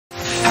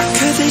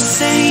they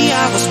say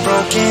I was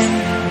broken?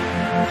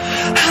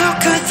 How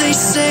could they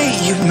say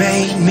you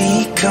made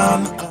me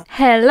come?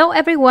 Hello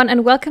everyone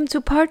and welcome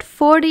to part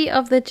 40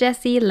 of the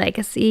Jessie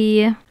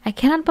Legacy. I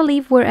cannot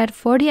believe we're at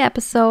 40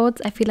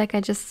 episodes. I feel like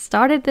I just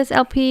started this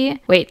LP.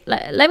 Wait,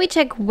 let me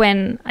check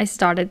when I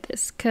started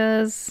this,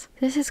 cause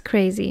this is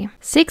crazy.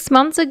 6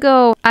 months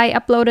ago, I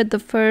uploaded the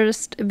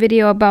first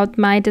video about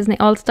my Disney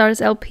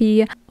All-Stars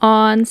LP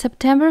on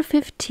September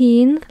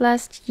 15th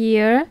last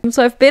year.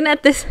 So I've been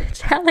at this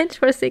challenge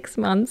for 6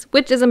 months,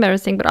 which is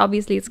embarrassing, but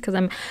obviously it's because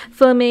I'm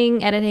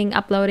filming, editing,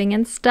 uploading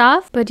and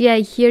stuff. But yeah,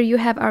 here you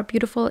have our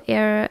beautiful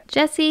Air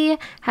Jessie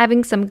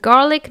having some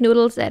garlic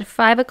noodles at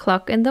 5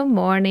 o'clock in the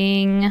morning.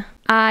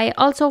 I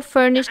also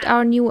furnished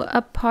our new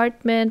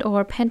apartment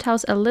or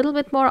penthouse a little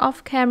bit more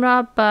off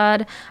camera,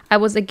 but I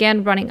was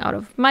again running out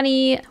of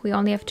money. We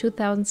only have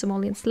 2,000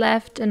 simoleons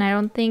left and I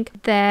don't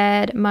think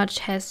that much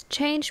has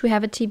changed. We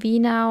have a TV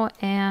now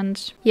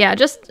and yeah,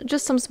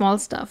 just some small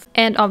stuff.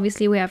 And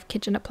obviously we have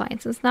kitchen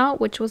appliances now,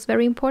 which was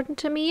very important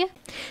to me.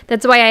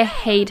 That's why I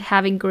hate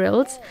having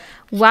grills.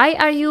 Why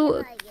are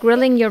you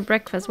grilling your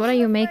breakfast? What are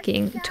you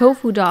making?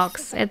 Tofu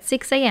dogs at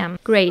 6 a.m.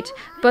 Great.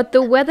 But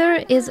the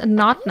weather is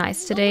not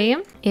nice today.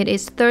 It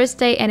is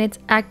Thursday and it's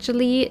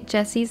actually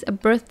Jessie's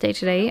birthday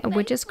today,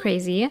 which is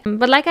crazy.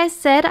 But like I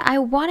said, I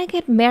want to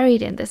get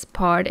married in this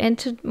part. And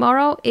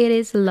tomorrow it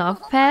is Love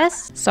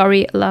Fest.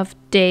 Sorry, Love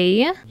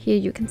Day. Here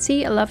you can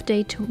see a Love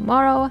Day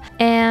tomorrow.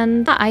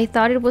 And I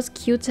thought it was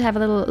cute to have a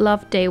little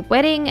Love Day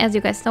wedding. As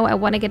you guys know, I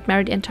want to get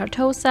married in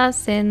Tartosa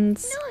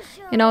since,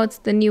 you know, it's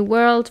the new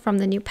world from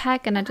the new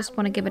pack and I just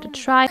want to give it a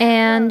try.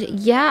 And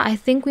yeah, I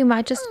think we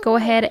might just go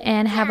ahead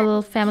and have a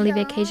little family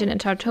vacation in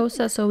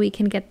Tartosa so we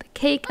can get the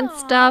cake and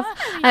stuff.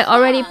 I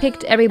already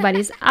picked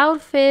everybody's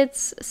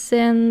outfits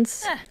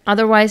since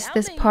otherwise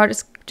this part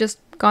is just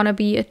gonna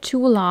be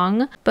too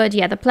long. But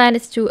yeah, the plan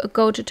is to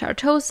go to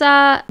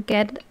Tartosa,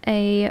 get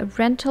a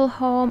rental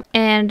home,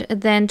 and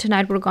then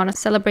tonight we're gonna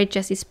celebrate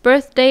Jessie's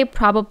birthday.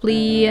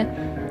 Probably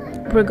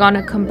we're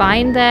gonna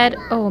combine that.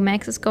 Oh,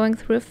 Max is going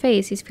through a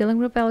phase. He's feeling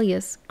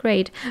rebellious.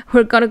 Great.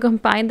 We're gonna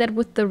combine that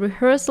with the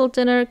rehearsal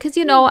dinner. Because,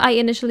 you know, I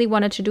initially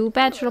wanted to do a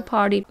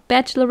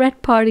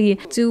bachelorette party,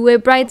 do a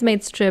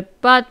bridesmaids trip.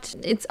 But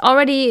it's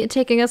already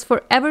taking us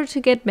forever to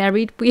get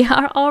married. We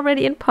are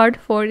already in part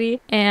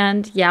 40.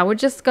 And yeah, we're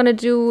just gonna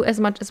do as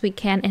much as we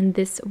can in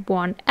this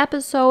one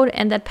episode.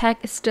 And that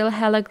pack is still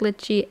hella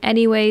glitchy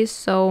anyway.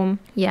 So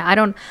yeah,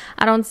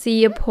 I don't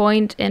see a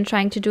point in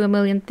trying to do a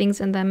million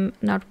things and them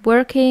not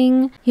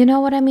working. You know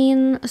what I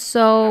mean?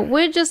 So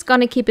we're just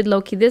gonna keep it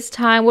low-key this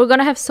time. We're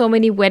gonna have so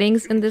many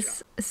weddings in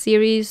this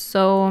series,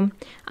 so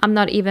I'm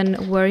not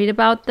even worried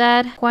about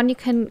that. Juan, you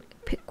can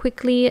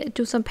quickly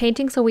do some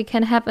painting so we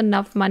can have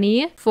enough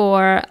money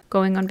for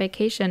going on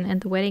vacation and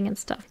the wedding and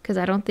stuff, because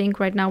I don't think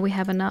right now we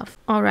have enough.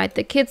 All right,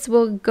 the kids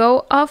will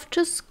go off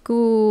to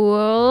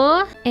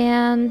school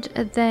and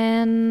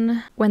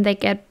then when they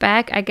get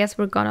back, I guess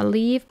we're gonna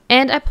leave.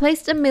 And I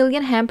placed a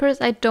million hampers.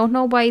 I don't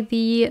know why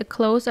the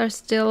clothes are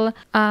still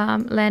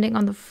landing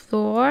on the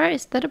floor.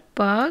 Is that a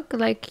bug?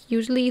 Like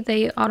usually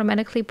they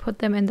automatically put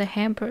them in the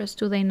hampers,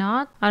 do they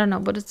not? I don't know,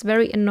 but it's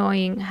very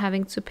annoying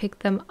having to pick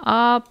them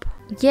up.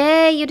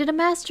 Yay, you did a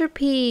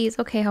masterpiece.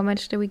 Okay, how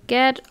much did we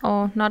get?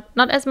 Oh, not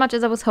as much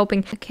as I was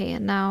hoping. Okay,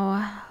 and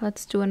now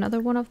let's do another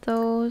one of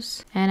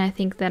those. And I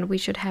think then we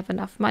should have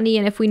enough money.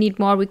 And if we need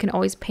more, we can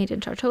always paint in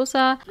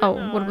Tartosa.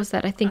 Oh, what was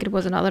that? I think it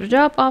was another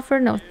job offer.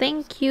 No,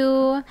 thank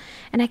you.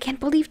 And I can't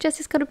believe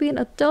Jessie's gonna be an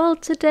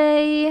adult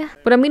today.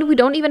 But I mean, we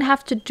don't even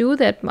have to do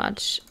that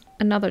much.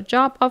 Another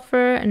job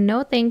offer,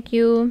 no thank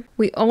you.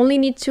 We only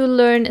need to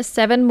learn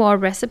 7 more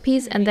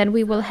recipes and then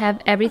we will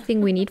have everything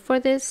we need for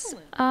this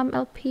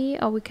LP.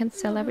 Or we can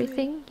sell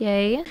everything,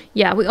 yay.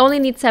 Yeah, we only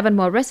need 7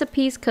 more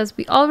recipes because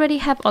we already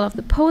have all of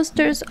the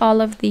posters, all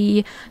of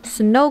the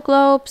snow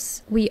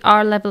globes. We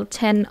are level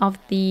 10 of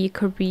the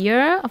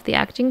career, of the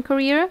acting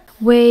career.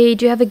 Wait,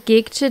 do you have a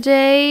gig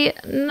today?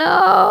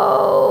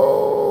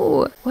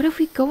 No! What if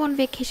we go on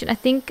vacation? I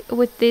think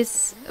with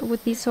these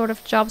sort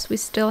of jobs we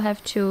still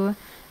have to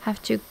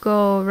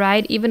go,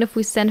 right? Even if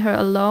we send her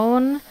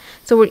alone.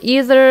 So we're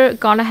either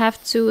gonna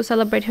have to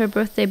celebrate her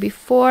birthday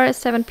before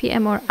 7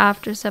 p.m. or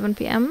after 7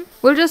 p.m.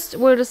 We'll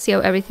just see how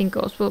everything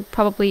goes. We'll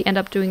probably end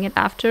up doing it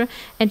after.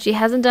 And she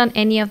hasn't done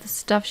any of the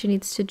stuff she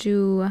needs to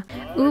do.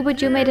 Ooh,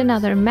 but you made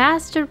another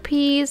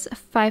masterpiece.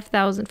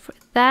 5,000 for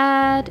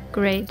that.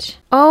 Great.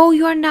 Oh,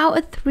 you are now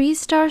a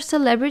 3-star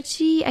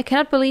celebrity. I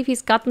cannot believe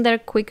he's gotten there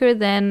quicker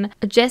than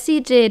Jessie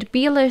did.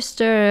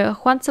 B-lister.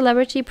 Juan's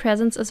celebrity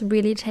presence is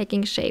really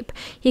taking shape.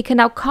 He can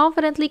now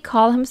confidently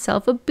call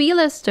himself a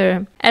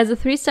B-lister. As a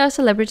 3-star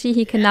celebrity,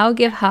 he can now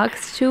give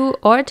hugs to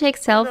or take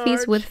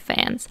selfies with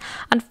fans.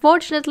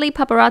 Unfortunately,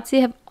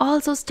 paparazzi have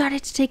also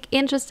started to take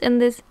interest in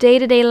this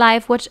day-to-day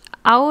life. Watch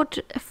out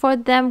for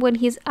them when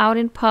he's out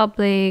in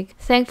public.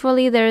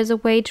 Thankfully, there is a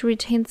way to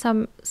retain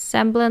some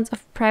semblance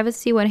of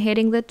privacy when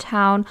hitting the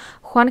town.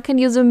 Juan can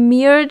use a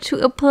mirror to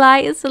apply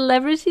a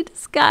celebrity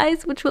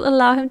disguise, which will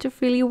allow him to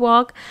freely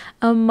walk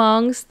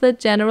amongst the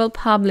general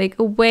public.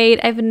 Wait,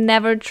 I've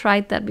never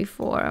tried that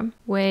before.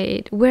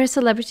 Wait, where's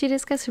celebrity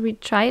disguise? Should we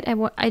try it?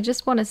 I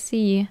just want to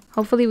see.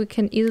 Hopefully we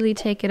can easily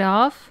take it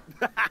off.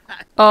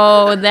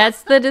 Oh,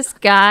 that's the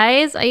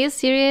disguise. Are you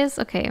serious?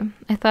 Okay,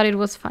 I thought it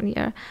was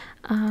funnier.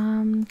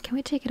 Can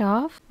we take it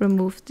off?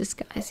 Remove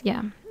disguise.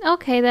 Yeah.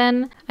 Okay,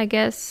 then I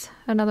guess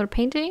another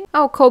painting.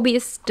 Oh, Kobe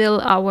is still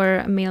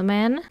our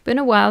mailman. Been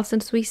a while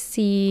since we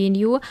seen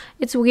you.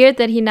 It's weird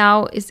that he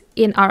now is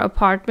in our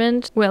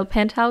apartment, well,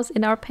 penthouse,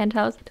 in our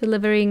penthouse,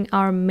 delivering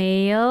our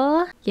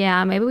mail.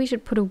 Yeah, maybe we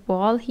should put a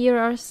wall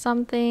here or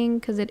something,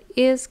 because it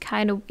is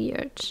kind of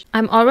weird.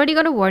 I'm already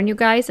gonna warn you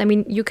guys. I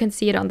mean, you can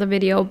see it on the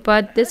video,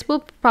 but this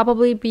will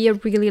probably be a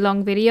really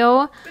long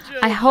video.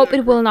 I hope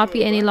it will not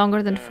be any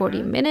longer than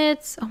 40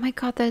 minutes. Oh my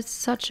god, that's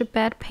such a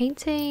bad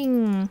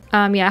painting.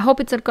 Yeah, I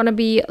hope it's not gonna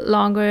be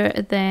longer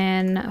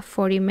than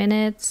 40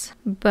 minutes,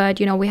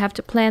 but you know, we have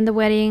to plan the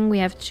wedding, we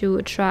have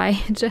to try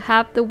to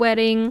have the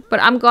wedding,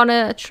 but I'm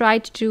gonna try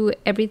to do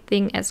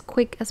everything as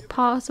quick as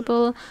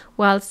possible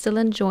while still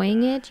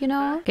enjoying it, you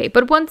know. Okay,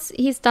 but once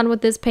he's done with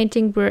this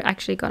painting, we're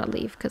actually gonna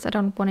leave because I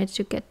don't want it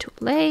to get too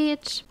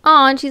late.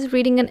 Oh, and she's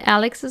reading in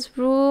Alex's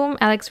room.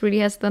 Alex really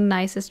has the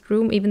nicest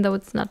room, even though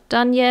it's not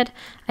done yet.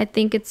 I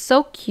think it's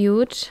so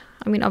cute.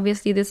 I mean,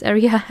 obviously this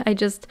area, I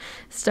just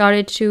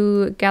started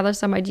to gather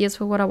some ideas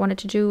for what I wanted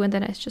to do, and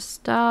then I just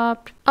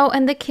stopped. Oh,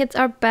 and the kids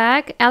are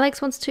back.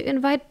 Alex wants to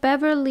invite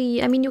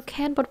Beverly. I mean, you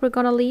can, but we're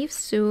gonna leave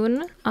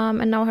soon.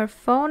 And now her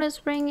phone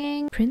is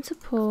ringing.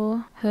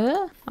 Principal?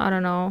 Huh? I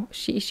don't know.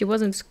 She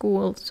was in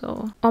school,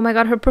 so... Oh my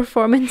god, her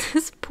performance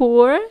is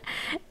poor.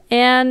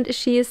 And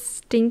she is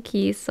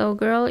stinky. So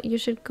girl, you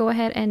should go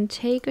ahead and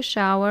take a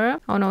shower.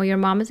 Oh no, your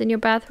mom is in your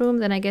bathroom.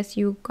 Then I guess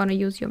you're gonna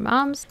use your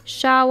mom's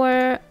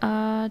shower.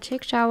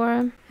 Take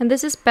shower. And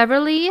this is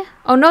Beverly.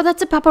 Oh no,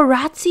 that's a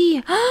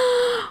paparazzi.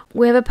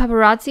 We have a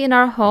paparazzi in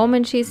our home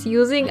and she's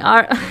using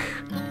our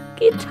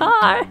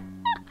guitar.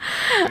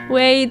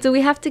 Wait, do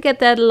we have to get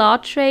that law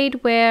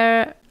trade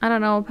where, I don't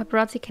know,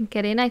 paparazzi can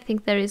get in? I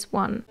think there is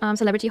one.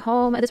 Celebrity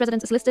home. This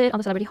residence is listed on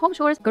the celebrity home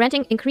shores,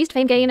 granting increased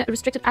fame gain,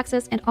 restricted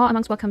access, and awe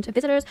amongst welcome to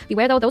visitors.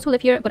 Beware though, those who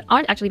live here but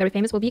aren't actually very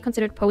famous will be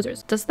considered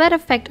posers. Does that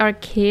affect our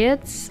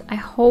kids? I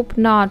hope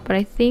not, but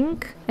I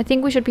think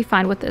we should be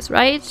fine with this,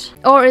 right?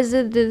 Or is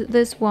it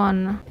this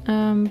one?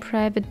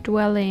 Private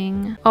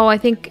dwelling. Oh, I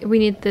think we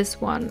need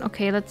this one.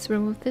 Okay, let's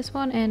remove this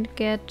one and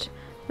get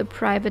the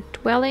private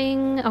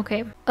dwelling.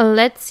 Okay,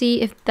 let's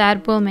see if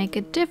that will make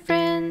a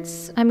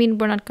difference. I mean,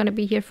 we're not gonna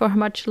be here for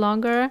much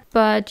longer,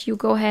 but you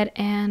go ahead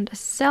and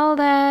sell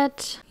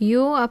that.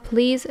 You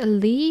please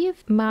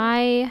leave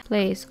my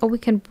place. Oh, we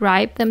can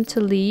bribe them to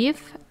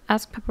leave.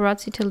 Ask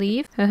paparazzi to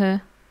leave.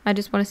 I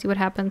just want to see what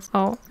happens.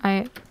 Oh,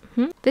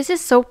 this is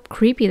so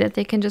creepy that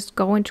they can just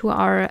go into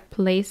our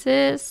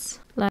places.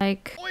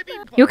 Like,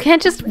 you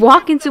can't just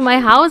walk into my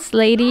house,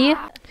 lady.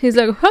 He's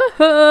like,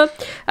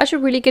 I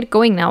should really get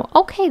going now.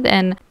 Okay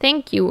then,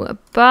 thank you.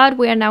 But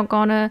we are now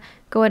gonna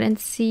go ahead and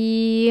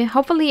see.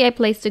 Hopefully I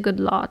placed a good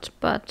lot,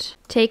 but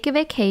take a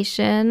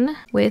vacation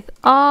with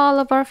all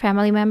of our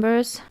family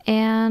members.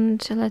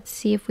 And let's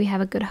see if we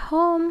have a good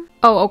home.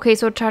 Oh, okay,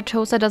 so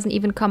Tartosa doesn't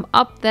even come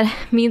up. That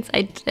means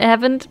I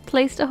haven't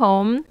placed a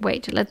home.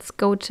 Wait, let's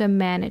go to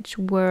manage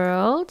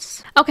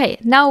worlds. Okay,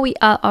 now we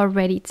are all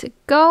ready to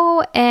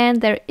go.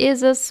 And there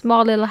is a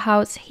small little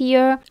house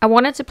here. I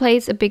wanted to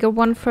place a bigger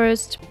one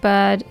first,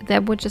 but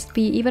that would just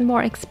be even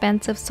more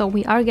expensive. So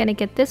we are gonna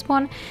get this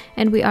one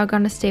and we are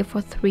gonna stay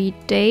for 3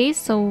 days.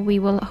 So we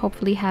will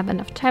hopefully have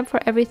enough time for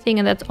everything.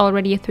 And that's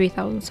already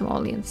 3,000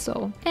 simoleons.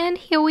 So, and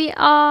here we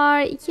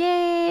are.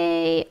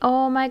 Yay!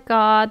 Oh my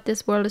god,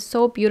 this world is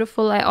so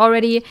beautiful. I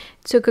already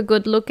took a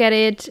good look at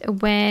it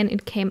when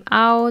it came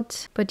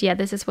out. But yeah,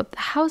 this is what the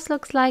house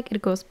looks like.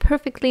 It goes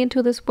perfectly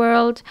into this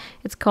world.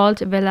 It's called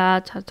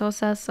Villa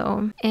Tartosa.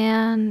 So,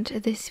 and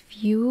this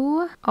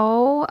view,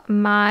 oh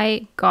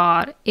my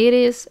god, it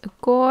is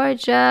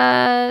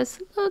gorgeous.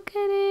 Look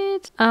at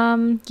it.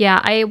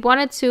 Yeah, I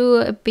wanted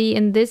to be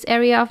in this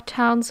area of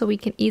town so we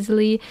can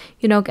easily,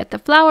 you know, get the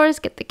flowers,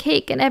 get the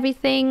cake and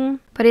everything.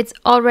 But it's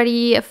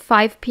already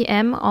 5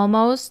 p.m.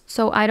 almost,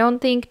 so I don't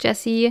think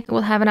Jessie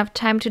will have enough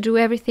time to do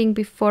everything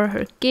before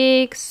her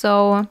gig.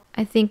 So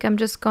I think I'm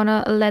just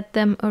gonna let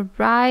them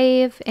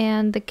arrive,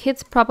 and the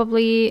kids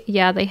probably,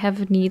 yeah, they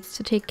have needs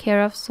to take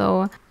care of,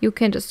 so you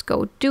can just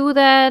go do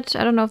that.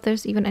 I don't know if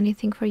there's even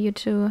anything for you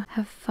to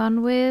have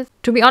fun with.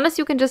 To be honest,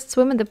 you can just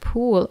swim in the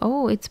pool.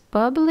 Oh, it's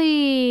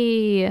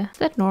bubbly. Is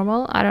that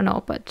normal? I don't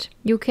know, but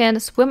you can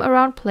swim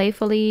around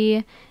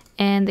playfully.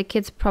 And the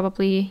kids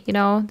probably, you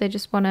know, they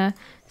just want to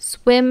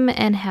swim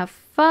and have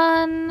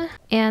fun.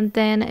 And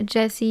then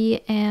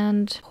Jessie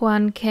and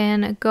Juan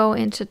can go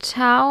into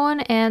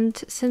town.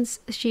 And since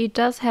she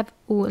does have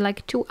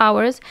like 2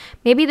 hours,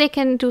 maybe they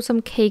can do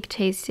some cake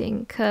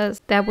tasting,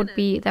 because that would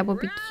be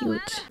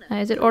cute.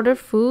 Is it order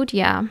food?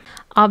 Yeah.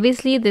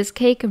 Obviously, this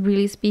cake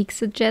really speaks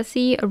to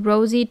Jessie. A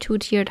rosy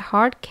 2-tiered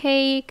heart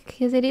cake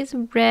because it is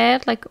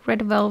red, like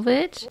red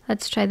velvet.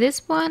 Let's try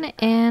this one.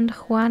 And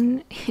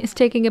Juan is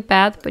taking a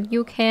bath, but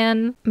you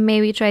can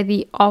maybe try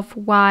the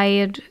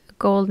off-white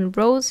golden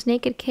rose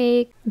naked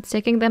cake. It's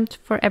taking them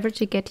forever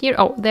to get here.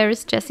 Oh, there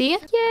is Jessie.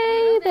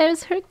 Yay,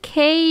 there's her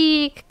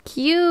cake.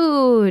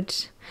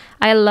 Cute.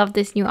 I love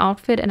this new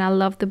outfit and I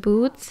love the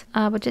boots.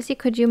 But Jessie,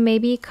 could you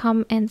maybe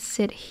come and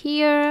sit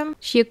here?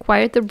 She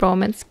acquired the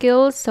romance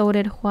skills, so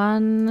did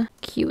Juan.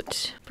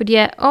 Cute. But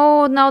yeah,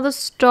 oh, now the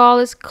stall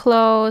is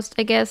closed.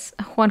 I guess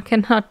Juan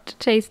cannot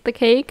taste the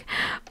cake.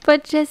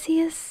 But Jessie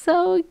is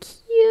so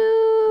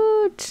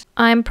cute.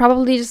 I'm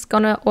probably just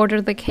gonna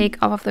order the cake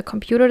off of the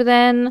computer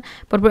then.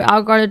 But we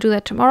are gonna do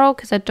that tomorrow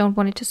because I don't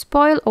want it to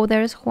spoil. Oh,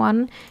 there's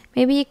Juan.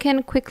 Maybe you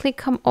can quickly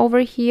come over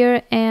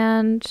here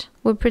and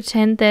we'll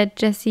pretend that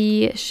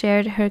Jessie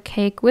shared her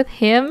cake with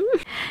him.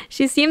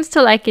 She seems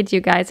to like it, you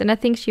guys, and I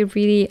think she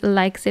really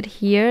likes it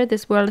here.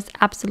 This world is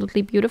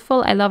absolutely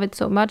beautiful. I love it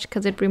so much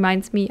because it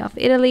reminds me of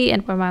Italy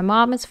and where my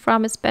mom is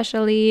from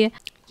especially.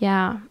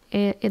 Yeah,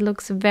 it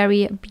looks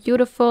very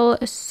beautiful,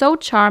 so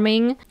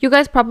charming. You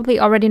guys probably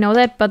already know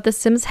that, but The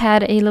Sims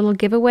had a little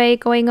giveaway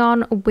going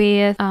on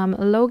with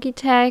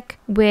Logitech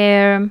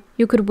where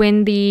you could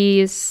win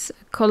these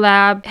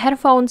collab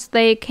headphones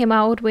they came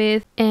out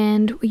with,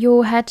 and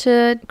you had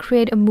to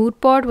create a mood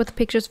board with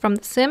pictures from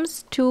The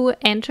Sims to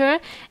enter.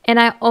 And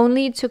I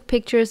only took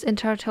pictures in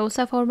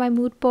Tartosa for my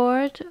mood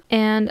board,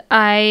 and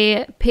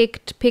I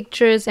picked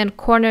pictures and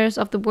corners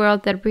of the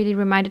world that really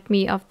reminded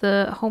me of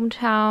the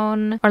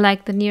hometown or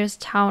like the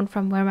nearest town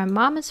from where my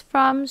mom is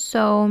from.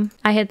 So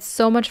I had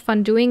so much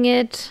fun doing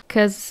it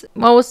because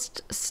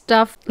most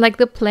stuff like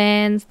the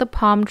plants, the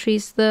palm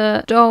trees,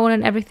 the stone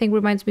and everything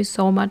reminds me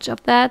so much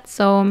of that.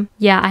 So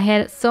yeah, I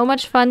had so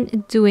much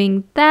fun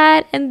doing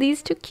that. And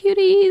these two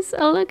cuties,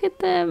 oh, look at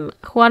them.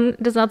 Juan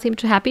does not seem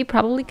too happy,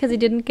 probably because he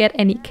didn't get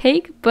any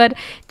cake, but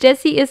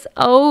Jessie is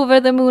over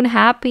the moon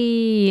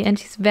happy and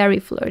she's very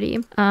flirty.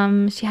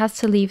 She has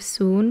to leave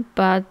soon,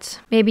 but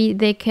maybe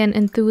they can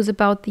enthuse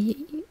about the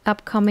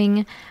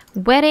upcoming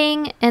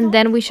wedding, and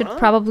then we should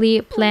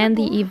probably plan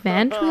the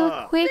event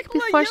real quick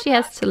before she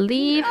has to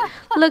leave.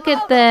 Look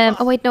at them.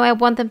 Oh wait, no, I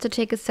want them to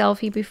take a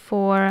selfie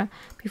before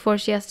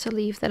she has to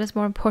leave. That is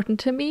more important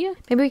to me.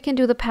 Maybe we can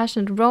do the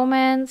passionate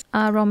romance,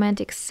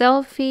 romantic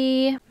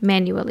selfie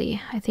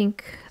manually. I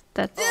think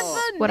that's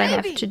what I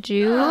have to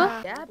do.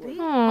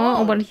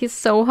 Oh, but he's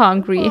so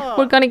hungry.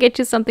 We're gonna get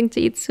you something to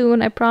eat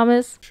soon, I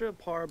promise.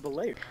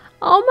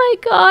 Oh my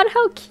god,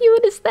 how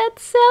cute is that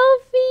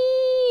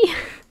selfie?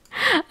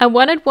 I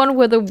wanted one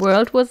where the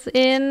world was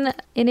in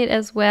it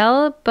as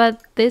well,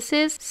 but this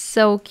is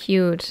so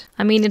cute.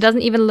 I mean, it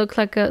doesn't even look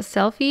like a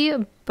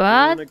selfie,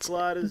 but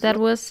that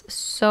was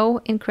so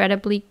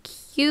incredibly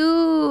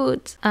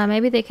cute.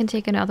 Maybe they can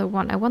take another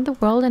one. I want the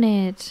world in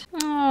it.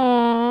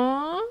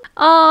 Aww.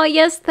 Oh,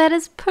 yes, that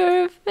is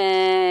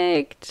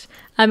perfect.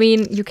 I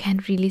mean, you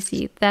can't really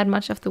see that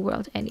much of the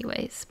world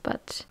anyways,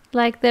 but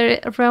like their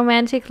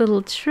romantic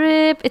little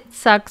trip. It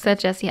sucks that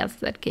Jessie has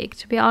that cake,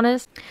 to be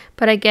honest,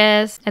 but I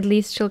guess at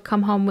least she'll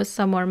come home with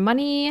some more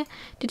money.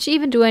 Did she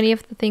even do any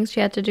of the things she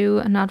had to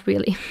do? Not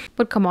really.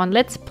 But come on,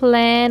 let's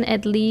plan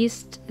at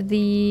least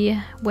the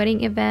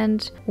wedding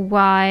event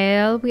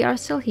while we are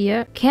still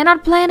here.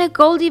 Cannot plan a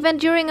gold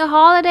event during a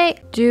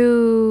holiday?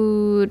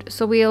 Dude,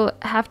 so we'll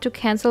have to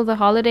cancel the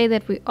holiday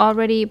that we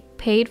already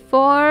paid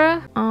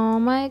for? Oh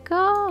my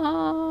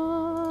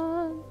god.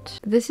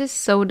 This is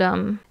so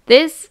dumb.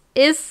 This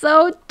is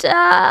so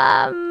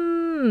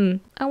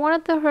dumb. I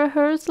wanted the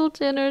rehearsal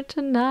dinner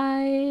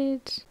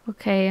tonight.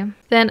 Okay,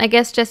 then I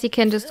guess Jessie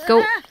can just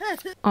go.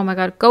 Oh my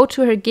god, go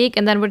to her gig,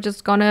 and then we're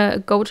just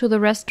gonna go to the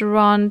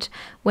restaurant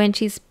when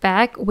she's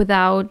back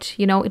without,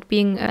 you know, it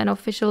being an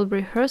official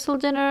rehearsal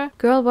dinner.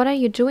 Girl, what are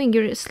you doing?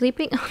 You're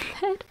sleeping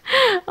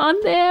on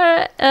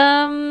there.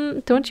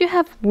 Don't you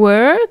have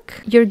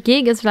work? Your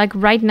gig is like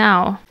right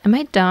now. Am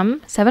I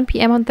dumb? 7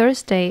 p.m. on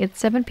Thursday. It's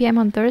 7 p.m.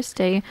 on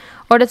Thursday.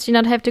 Or does she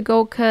not have to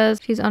go because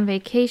she's on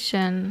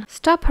vacation?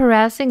 Stop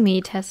harassing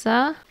me,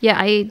 Tessa. Yeah,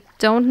 I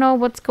don't know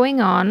what's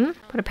going on,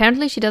 but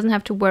apparently she doesn't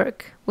have to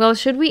work. Well,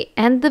 should we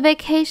end the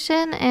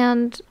vacation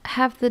and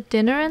have the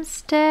dinner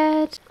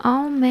instead?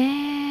 Oh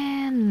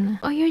man.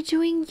 Oh, you're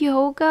doing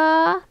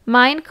yoga?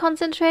 Mind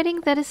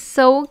concentrating? That is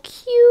so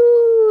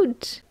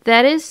cute.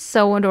 That is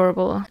so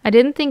adorable. I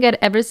didn't think I'd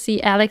ever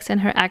see Alex in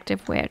her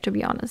activewear, to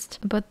be honest.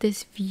 But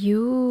this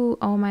view,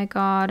 oh my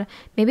god.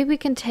 Maybe we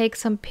can take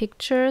some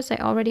pictures. I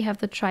already have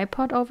the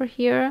tripod over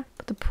here,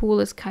 but the pool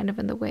is kind of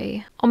in the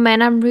way. Oh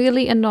man, I'm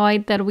really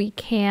annoyed that we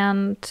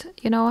can't,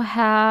 you know,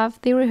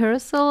 have the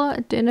rehearsal,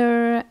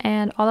 dinner,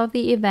 and all of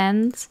the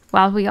events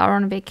while we are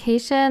on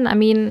vacation. I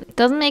mean, it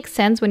doesn't make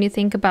sense when you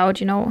think about,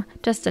 you know,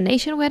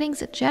 destination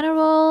weddings in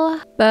general.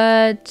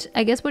 But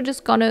I guess we're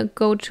just gonna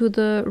go to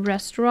the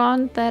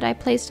restaurant that I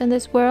placed in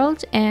this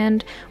world,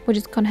 and we're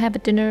just gonna have a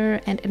dinner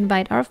and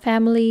invite our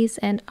families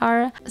and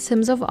our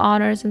Sims of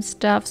Honors and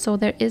stuff. So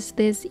there is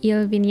this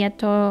Il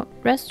Vigneto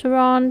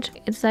restaurant.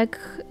 It's like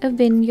a a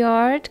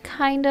vineyard,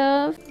 kind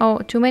of. Oh,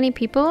 too many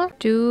people?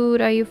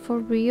 Dude, are you for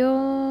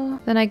real?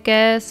 Then I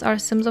guess our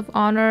Sims of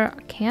Honor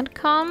can't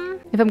come.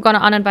 If I'm gonna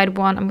uninvite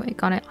one, I'm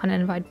gonna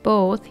uninvite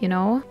both, you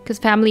know? Because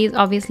family is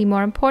obviously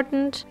more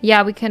important.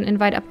 Yeah, we can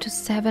invite up to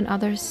 7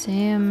 other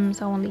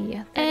Sims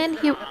only. And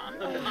here...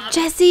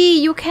 Jessie,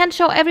 you can't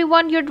show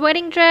everyone your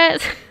wedding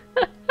dress.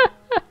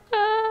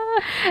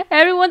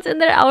 Everyone's in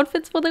their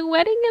outfits for the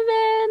wedding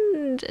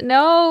event.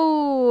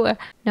 No,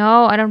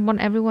 I don't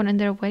want everyone in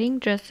their wedding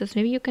dresses.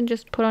 Maybe you can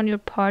just put on your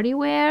party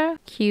wear.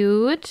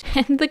 Cute.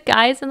 And the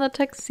guys in the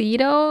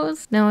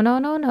tuxedos.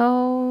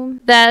 No.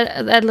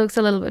 That looks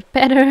a little bit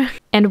better.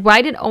 And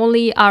why did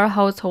only our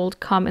household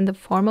come in the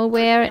formal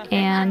wear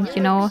and,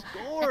 you know,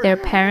 their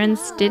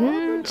parents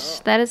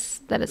didn't? That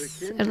is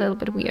a little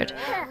bit weird.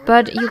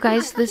 But you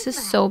guys, this is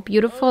so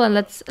beautiful. And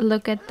let's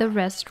look at the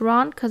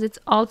restaurant because it's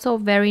also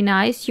very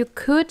nice. You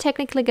could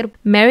technically get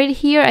married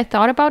here. I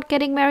thought about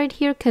getting married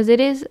here because it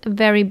is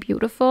very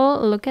beautiful.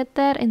 Look at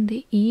that in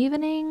the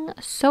evening.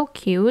 So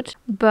cute.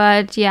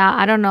 But yeah,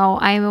 I don't know.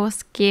 I was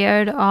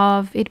scared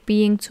of it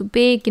being too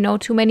big, you know,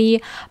 too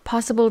many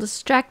possible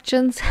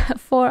distractions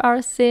for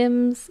our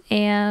Sims.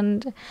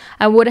 And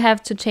I would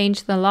have to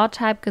change the lot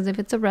type because if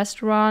it's a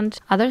restaurant,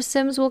 other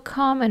Sims will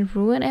come and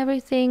ruin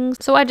everything.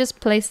 So I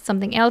just placed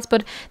something else,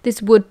 but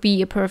this would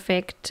be a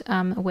perfect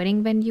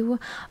wedding venue.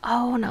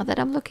 Oh, now that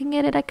I'm looking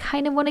at it, I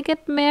kind of want to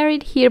get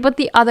married here, but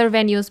the other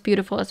venue is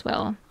beautiful as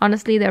well.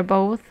 Honestly, they're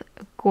both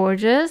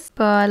gorgeous.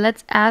 But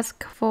let's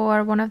ask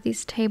for one of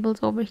these tables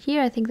over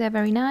here. I think they're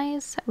very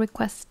nice.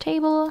 Request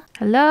table.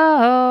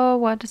 Hello,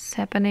 what is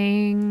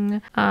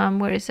happening?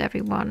 Where is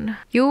everyone?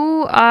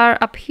 You are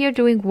up here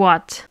doing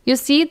what? You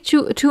see,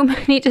 too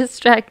many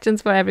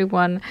distractions for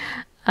everyone.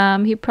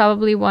 He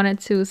probably wanted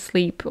to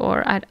sleep,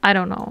 or I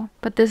don't know.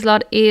 But this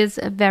lot is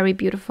very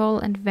beautiful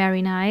and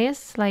very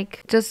nice.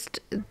 Like, just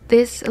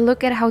this,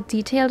 look at how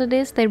detailed it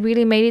is. They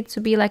really made it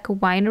to be like a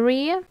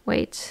winery.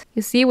 Wait,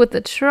 you see with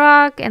the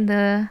truck and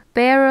the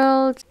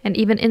barrels, and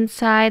even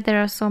inside there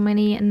are so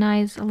many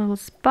nice little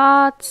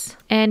spots.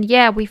 And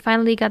yeah, we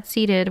finally got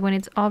seated when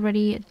it's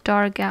already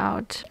dark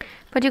out.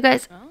 But you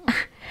guys...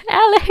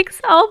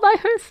 Alex all by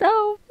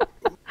herself.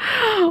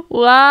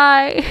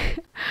 Why?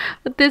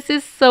 But this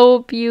is so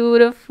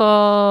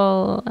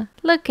beautiful.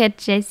 Look at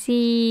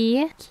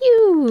Jessie.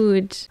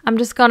 Cute. I'm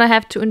just gonna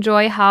have to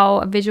enjoy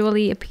how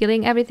visually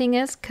appealing everything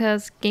is,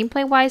 because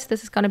gameplay wise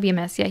this is gonna be a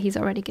mess. Yeah, he's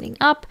already getting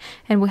up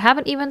and we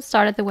haven't even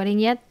started the wedding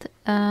yet.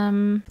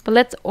 But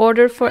let's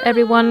order for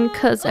everyone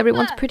because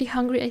everyone's pretty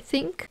hungry, I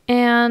think.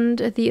 And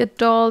the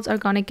adults are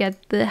gonna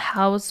get the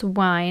house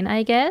wine,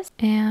 I guess.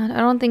 And I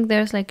don't think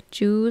there's like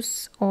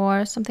juice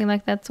or something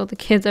like that, so the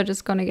kids are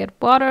just gonna get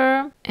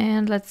water.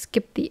 And let's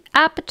skip the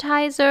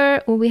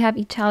appetizer. Oh, we have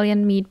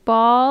Italian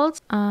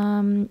meatballs.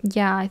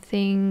 Yeah, I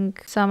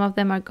think some of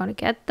them are gonna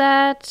get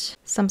that.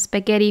 Some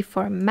spaghetti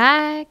for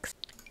Max.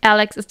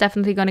 Alex is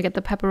definitely gonna get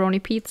the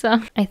pepperoni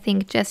pizza. I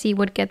think Jessie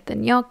would get the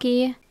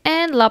gnocchi.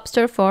 And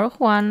lobster for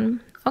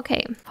Juan.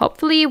 Okay,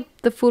 hopefully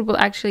the food will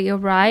actually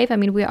arrive. I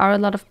mean, we are a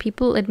lot of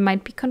people. It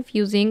might be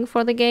confusing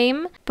for the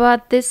game.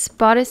 But this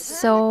spot is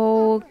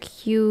so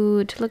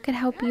cute. Look at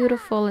how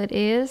beautiful it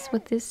is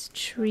with this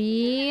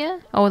tree.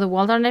 Oh, the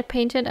walls are not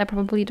painted. I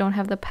probably don't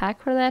have the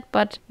pack for that.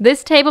 But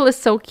this table is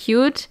so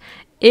cute.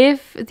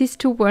 If these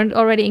two weren't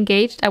already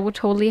engaged, I would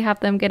totally have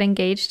them get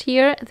engaged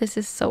here. This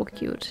is so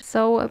cute.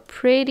 So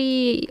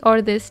pretty.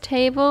 Or this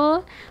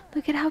table.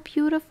 Look at how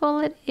beautiful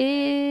it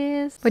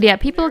is. But yeah,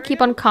 people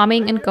keep on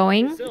coming and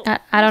going.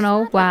 I don't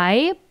know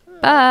why.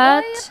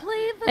 But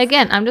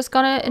again, I'm just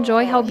gonna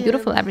enjoy how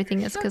beautiful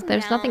everything is because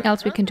there's nothing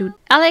else we can do.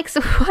 Alex,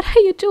 what are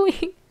you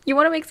doing? You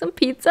want to make some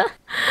pizza?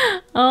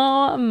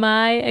 Oh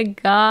my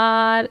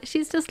god.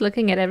 She's just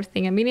looking at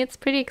everything. I mean, it's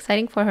pretty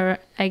exciting for her,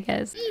 I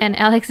guess. And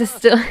Alex is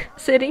still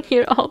sitting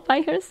here all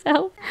by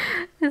herself.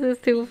 This is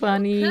too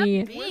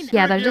funny.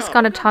 Yeah, they're just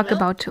gonna talk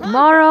about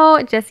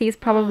tomorrow. Jessie is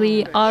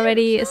probably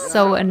already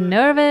so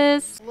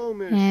nervous.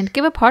 And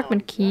give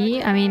apartment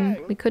key. I mean,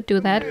 we could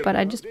do that, but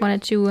I just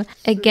wanted to,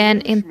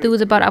 again,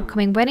 enthuse about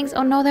upcoming weddings.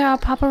 Oh no, there are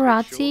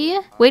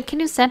paparazzi. Wait, can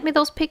you send me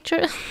those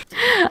pictures?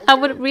 I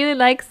would really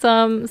like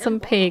some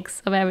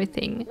pics of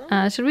everything.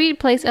 Should we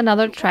place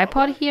another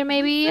tripod here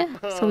maybe?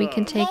 So we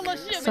can take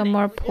some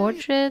more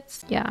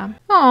portraits. Yeah.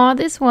 Oh,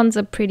 this one's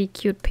a pretty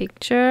cute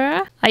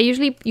picture. I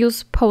usually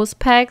use pose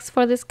packs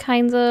for this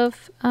kinds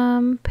of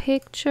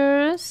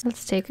pictures.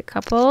 Let's take a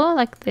couple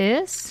like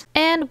this.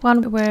 And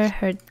one where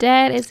her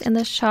dad is in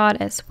the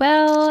shot as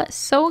well.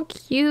 So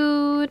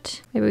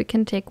cute. Maybe we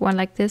can take one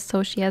like this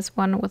so she has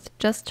one with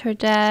just her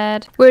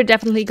dad. We're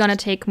definitely gonna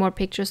take more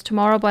pictures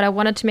tomorrow, but I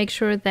wanted to make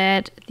sure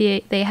that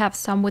they have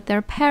some with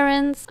their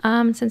parents,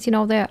 since you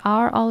know they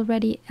are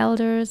already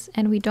elders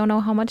and we don't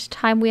know how much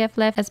time we have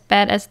left. As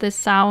bad as this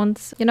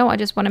sounds, you know, I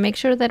just want to make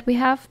sure that we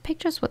have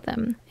pictures with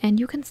them. And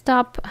you can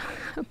stop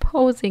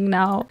posing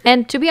now.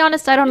 And to be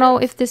honest, I don't know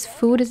if this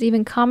food is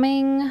even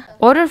coming.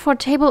 Order for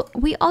table.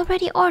 We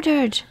already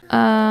ordered.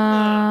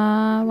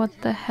 What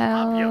the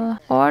hell?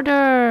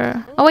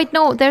 Order. Oh wait,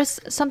 no, there's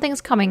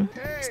something's coming.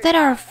 Is that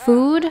our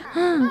food?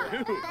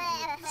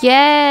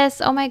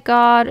 Yes. Oh my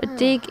god.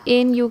 Dig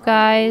in, you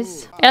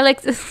guys.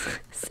 Alex is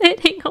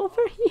sitting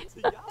over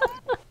here.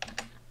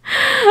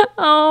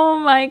 Oh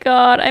my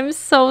god. I'm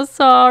so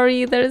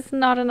sorry. There's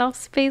not enough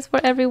space for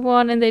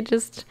everyone and they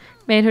just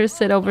made her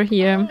sit over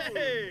here.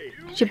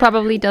 She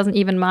probably doesn't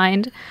even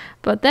mind.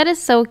 But that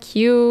is so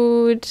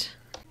cute.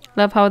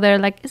 Love how they're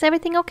like, is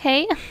everything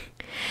okay?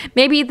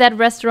 Maybe that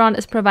restaurant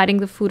is providing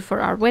the food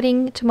for our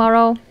wedding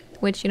tomorrow,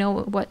 which, you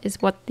know,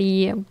 what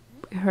the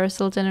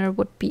rehearsal dinner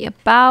would be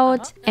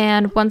about.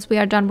 And once we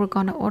are done, we're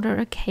gonna order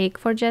a cake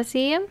for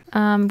Jessie.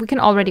 We can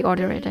already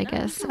order it, I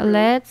guess.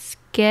 Let's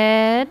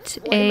get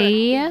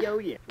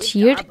a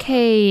tiered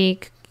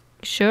cake.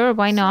 Sure,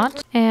 why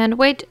not? And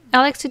wait,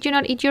 Alex, did you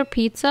not eat your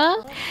pizza?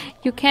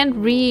 You can't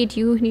read,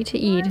 you need to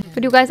eat.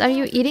 But you guys, are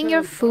you eating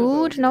your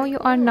food? No, you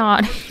are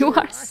not. You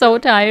are so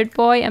tired,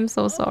 boy. I'm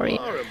so sorry.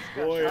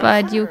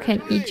 But you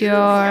can eat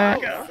your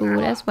food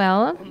as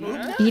well.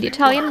 Eat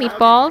Italian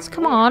meatballs,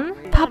 come on.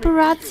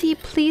 Paparazzi,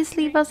 please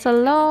leave us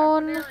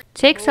alone.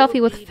 Take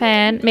selfie with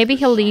fan. Maybe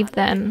he'll leave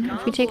then.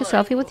 If we take a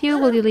selfie with you,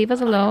 will you leave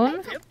us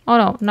alone?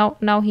 Oh no,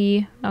 now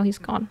he's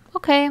gone.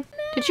 Okay.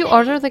 Did you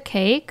order the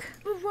cake?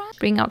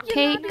 Bring out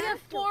cake.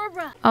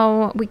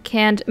 Oh, we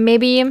can't.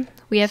 Maybe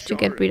we have to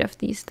get rid of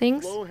these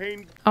things.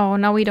 Oh,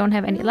 now we don't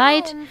have any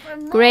light.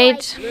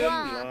 Great.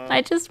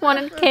 I just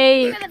wanted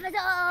cake.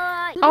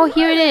 Oh,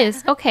 here it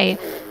is. Okay.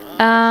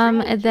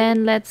 And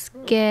then let's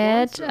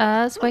get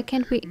us. Why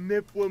can't we?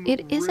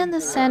 It is in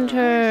the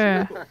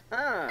center.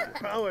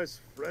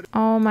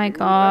 Oh my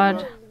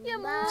god.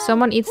 If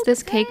someone eats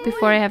this cake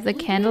before I have the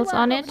candles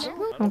on it,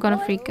 I'm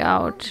gonna freak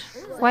out.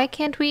 Why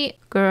can't we?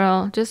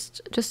 Girl,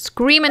 just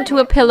scream into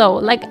a pillow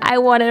like I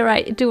want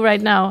to do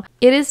right now.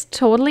 It is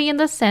totally in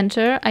the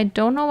center. I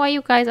don't know why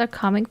you guys are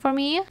coming for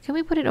me. Can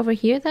we put it over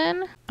here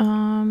then?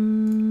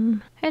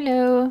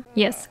 Hello.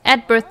 Yes,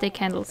 add birthday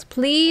candles.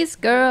 Please,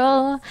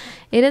 girl.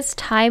 It is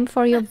time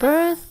for your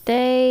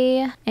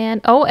birthday.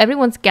 And oh,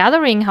 everyone's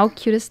gathering. How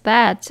cute is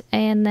that?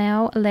 And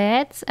now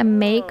let's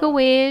make a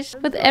wish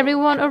with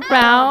everyone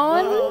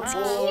around.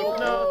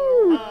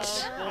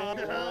 Cute.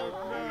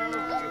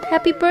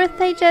 Happy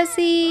birthday,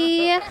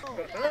 Jessie!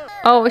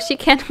 Oh, she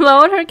can't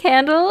blow out her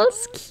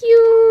candles?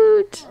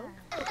 Cute!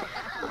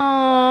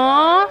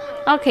 Aww.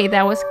 Okay,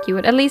 that was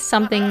cute. At least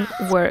something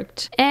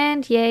worked.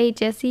 And yay,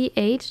 Jessie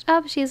aged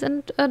up. She's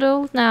an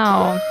adult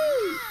now.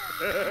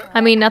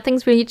 I mean,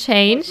 nothing's really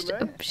changed.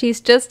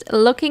 She's just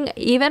looking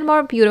even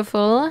more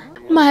beautiful.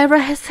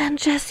 Myra has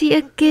sent Jessie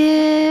a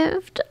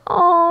gift.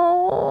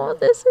 Oh,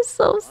 this is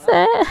so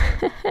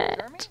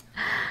sad.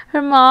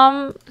 Her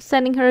mom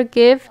sending her a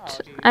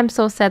gift. I'm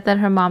so sad that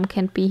her mom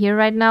can't be here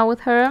right now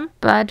with her.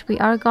 But we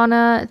are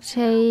gonna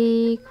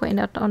take... Wait,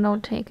 no,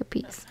 take a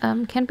piece.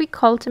 Can we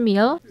call it a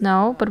meal?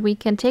 No, but we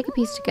can take a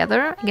piece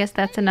together. I guess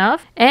that's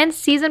enough. And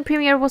season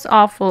premiere was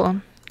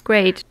awful.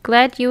 Great.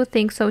 Glad you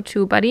think so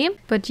too, buddy.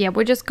 But yeah,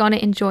 we're just gonna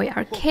enjoy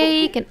our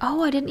cake. And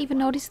oh, I didn't even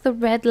notice the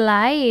red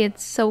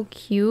lights. So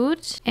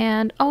cute.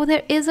 And oh,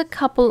 there is a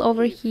couple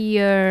over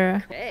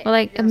here. Well,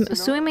 like, I'm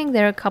assuming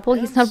they're a couple.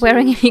 He's not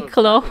wearing any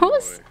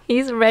clothes.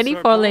 He's ready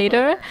for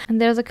later. And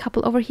there's a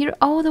couple over here.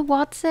 Oh, the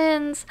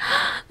Watsons.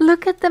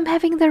 Look at them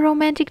having their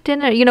romantic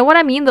dinner. You know what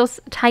I mean? Those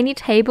tiny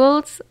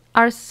tables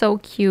are so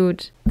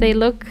cute. They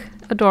look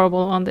adorable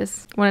on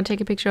this. I want to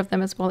take a picture of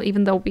them as well,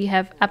 even though we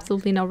have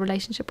absolutely no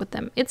relationship with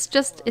them. It's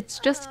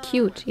just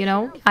cute, you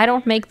know? I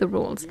don't make the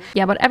rules.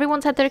 Yeah, but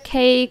everyone's had their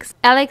cakes.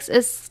 Alex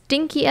is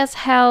stinky as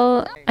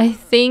hell. I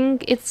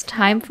think it's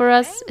time for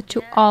us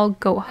to all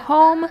go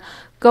home,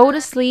 go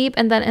to sleep,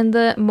 and then in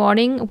the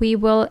morning we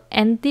will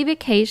end the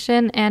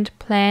vacation and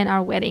plan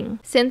our wedding.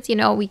 Since, you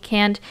know, we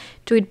can't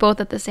do it both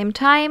at the same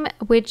time,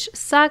 which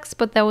sucks,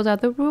 but those are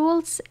the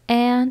rules.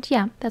 And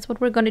yeah, that's what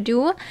we're gonna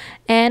do.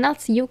 And I'll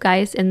see you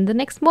guys in the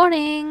next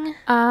morning.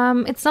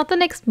 It's not the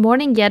next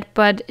morning yet,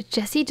 but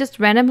Jessie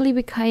just randomly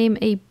became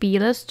a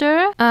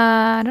B-lister.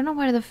 I don't know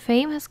where the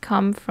fame has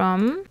come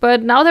from,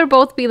 but now they're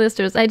both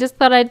B-listers. I just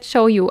thought I'd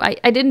show you.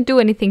 I didn't do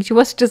anything. She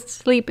was just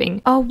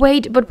sleeping. Oh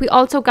wait, but we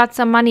also got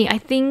some money. I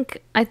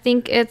think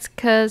it's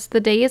because the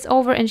day is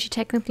over and she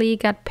technically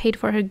got paid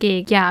for her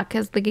gig. Yeah,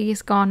 because the gig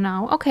is gone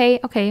now.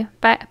 Okay.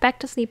 Back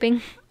to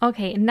sleeping.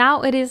 Okay,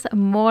 now it is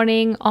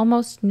morning,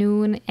 almost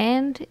noon,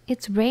 and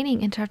it's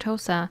raining in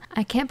Tartosa.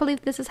 I can't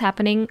believe this is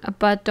happening,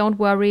 but don't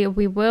worry,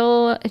 we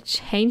will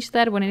change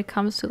that when it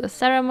comes to the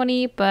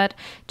ceremony. But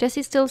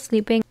Jessie's still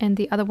sleeping and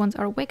the other ones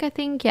are awake, I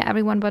think. Yeah,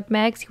 everyone but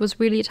Max. He was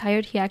really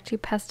tired. He actually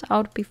passed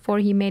out before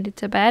he made it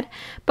to bed,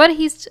 but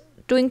he's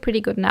doing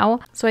pretty good now.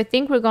 So I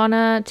think we're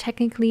gonna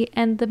technically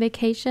end the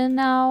vacation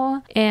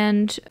now,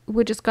 and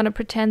we're just gonna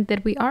pretend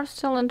that we are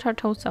still in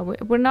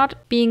Tartosa. We're not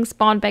being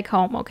spawned back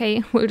home,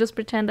 okay? We'll just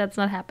pretend that's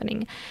not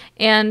happening.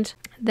 And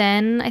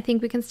then I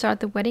think we can start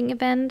the wedding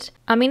event.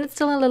 I mean, it's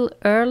still a little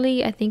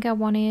early. I think I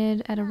want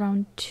it at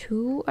around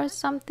 2 or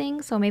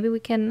something. So maybe we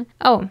can,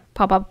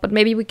 pop up, but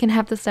maybe we can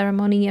have the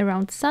ceremony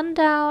around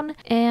sundown.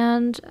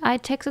 And I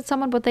texted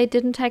someone, but they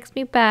didn't text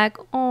me back.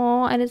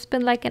 Oh, and it's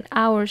been like an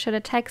hour. Should I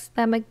text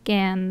them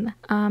again?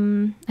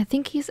 I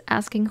think he's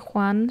asking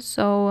Juan.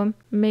 So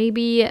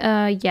maybe,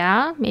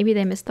 maybe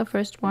they missed the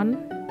first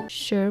one.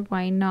 Sure,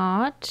 why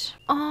not?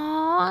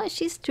 Oh,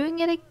 she's doing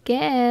it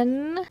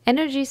again.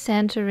 Energy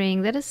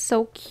centering. That is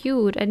so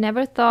cute. I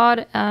never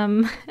thought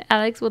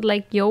Alex would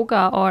like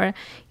yoga or,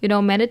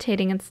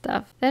 meditating and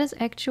stuff. That is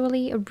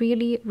actually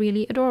really,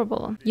 really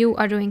adorable. You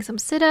are doing some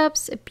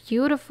sit-ups.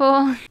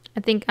 Beautiful. I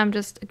think I'm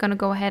just gonna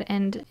go ahead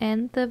and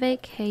end the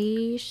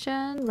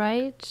vacation,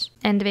 right?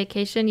 End the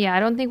vacation. Yeah, I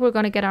don't think we're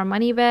gonna get our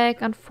money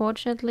back,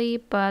 unfortunately,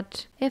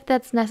 but if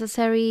that's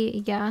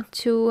necessary, yeah,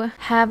 to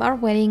have our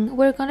wedding,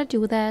 we're gonna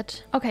do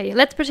that. Okay,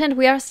 let's pretend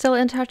we are still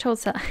in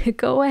Tartosa.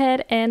 Go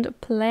ahead and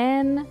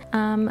plan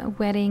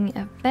wedding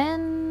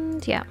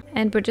event. Yeah,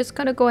 and we're just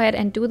gonna go ahead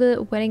and do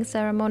the wedding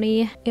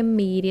ceremony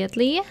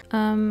immediately.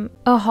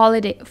 A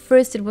holiday.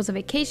 First it was a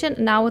vacation,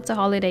 now it's a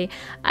holiday.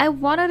 I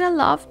wanted a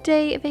love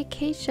day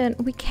vacation.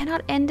 We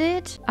cannot end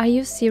it? Are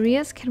you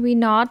serious? Can we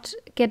not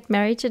get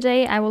married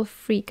today? I will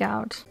freak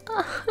out.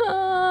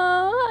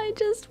 I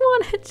just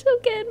wanted to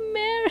get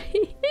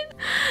married.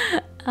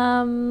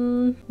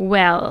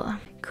 Well,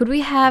 could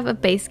we have a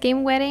base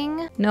game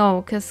wedding?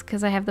 No,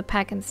 because I have the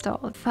pack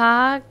installed.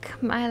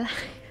 Fuck my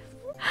life.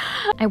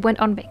 I went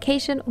on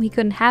vacation, we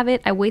couldn't have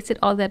it. I wasted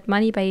all that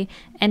money by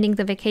ending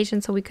the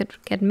vacation so we could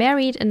get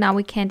married, and now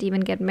we can't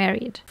even get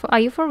married. Are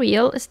you for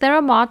real? Is there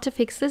a mod to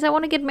fix this? I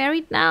want to get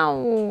married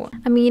now.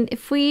 I mean,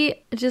 if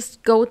we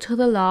just go to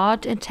the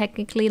lot and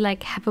technically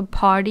like have a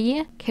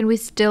party, can we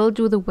still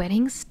do the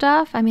wedding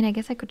stuff? I mean, I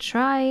guess I could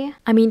try.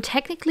 I mean,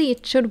 technically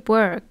it should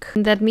work.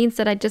 And that means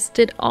that I just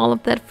did all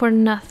of that for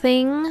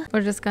nothing.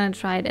 We're just gonna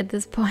try it at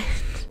this point.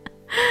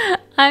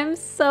 I'm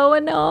so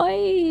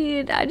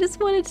annoyed. I just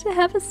wanted to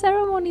have a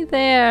ceremony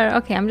there.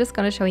 Okay, I'm just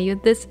gonna show you.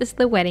 This is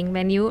the wedding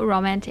venue,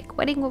 romantic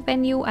wedding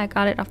venue. I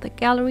got it off the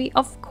gallery,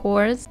 of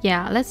course.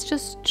 Yeah, let's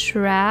just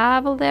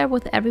travel there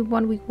with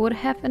everyone we would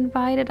have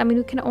invited. I mean,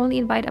 we can only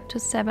invite up to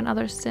 7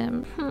 other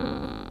sims.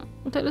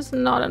 That is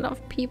not enough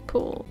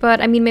people.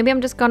 But I mean, maybe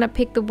I'm just gonna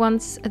pick the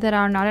ones that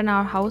are not in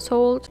our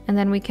household, and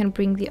then we can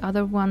bring the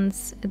other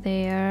ones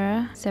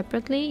there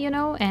separately,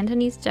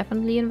 Anthony's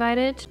definitely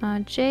invited.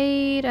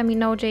 Jade, I mean,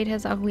 no, Jade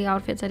has ugly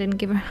outfits. I didn't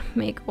give her a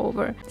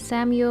makeover.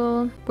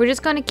 Samuel. We're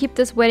just gonna keep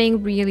this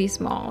wedding really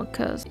small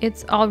because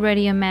it's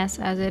already a mess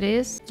as it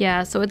is.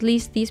 Yeah, so at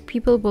least these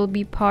people will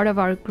be part of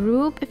our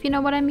group, if you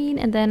know what I mean,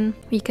 and then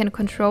we can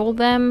control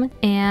them,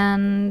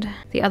 and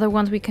the other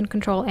ones we can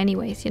control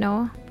anyways,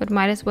 but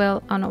might as well.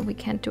 Oh no, we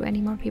can't do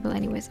any more people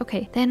anyways.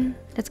 Okay, then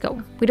let's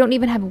go. We don't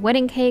even have a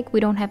wedding cake. We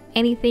don't have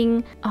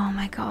anything. Oh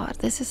my god,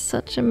 this is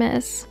such a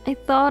mess. I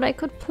thought I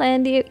could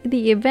plan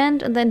the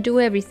event and then do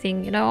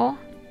everything,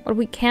 But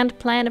we can't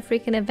plan a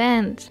freaking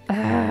event.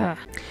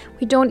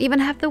 We don't even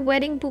have the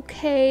wedding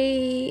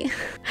bouquet.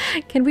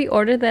 Can we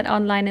order that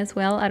online as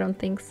well? I don't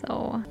think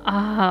so.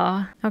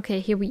 Okay,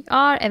 here we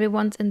are.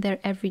 Everyone's in their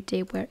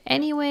everyday wear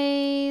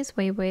anyways.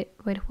 Wait,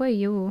 who are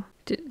you?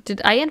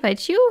 Did I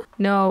invite you?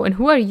 No. And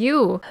who are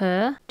you?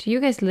 Huh? Do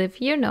you guys live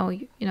here?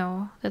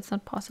 No, that's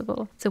not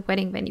possible. It's a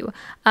wedding venue.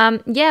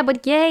 Yeah,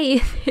 but yay,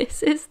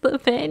 this is the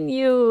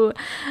venue.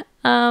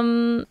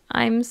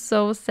 I'm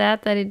so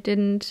sad that it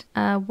didn't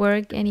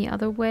work any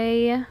other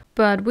way.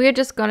 But we're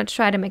just gonna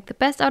try to make the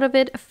best out of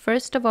it.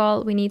 First of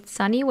all, we need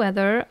sunny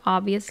weather,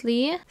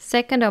 obviously.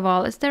 Second of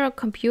all, is there a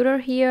computer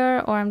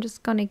here? Or I'm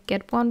just gonna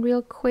get one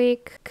real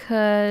quick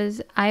because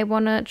I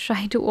wanna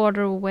try to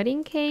order a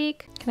wedding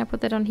cake. Can I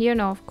put that on here?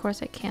 No, of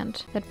course I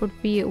can't. That would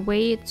be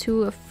way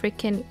too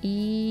freaking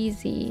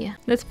easy.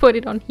 Let's put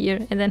it on here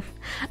and then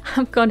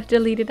I'm gonna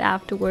delete it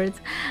afterwards.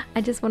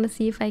 I just wanna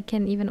see if I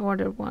can even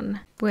order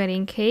one.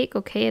 Wedding cake.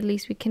 Okay, at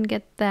least we can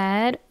get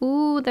that.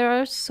 Ooh, there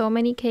are so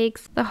many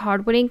cakes. The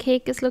hard wedding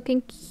cake is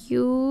looking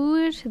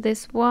cute.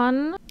 This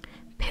one.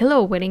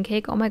 Pillow wedding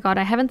cake. Oh my god,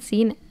 I haven't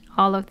seen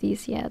all of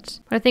these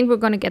yet. But I think we're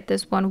gonna get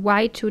this one.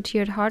 White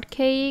 2-tiered heart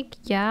cake.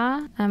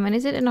 Yeah. And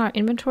is it in our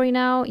inventory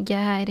now?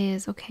 Yeah, it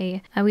is.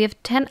 Okay. We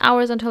have 10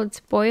 hours until it's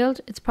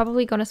spoiled. It's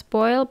probably gonna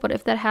spoil, but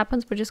if that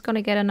happens, we're just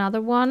gonna get another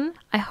one.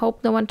 I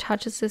hope no one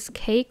touches this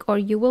cake or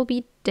you will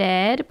be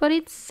dead, but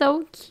it's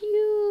so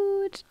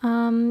cute.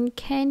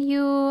 Can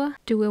you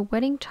do a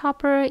wedding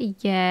topper?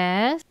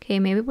 Yes. Okay,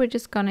 maybe we're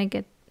just gonna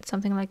get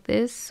something like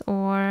this,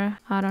 or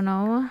I don't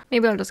know,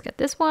 maybe I'll just get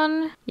this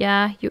one.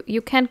 Yeah,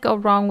 you can't go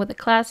wrong with a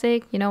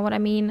classic, you know what I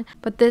mean.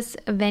 But this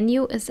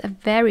venue is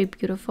very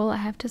beautiful, I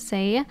have to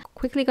say.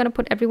 Quickly gonna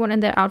put everyone in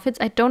their outfits.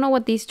 I don't know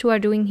what these two are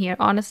doing here,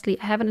 honestly.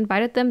 I haven't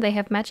invited them. They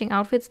have matching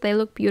outfits, they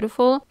look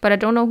beautiful, but I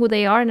don't know who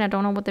they are and I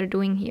don't know what they're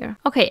doing here.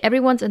 Okay,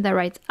 everyone's in their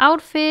right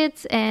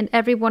outfits and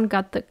everyone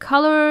got the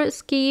color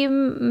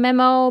scheme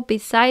memo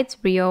besides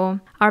Rio,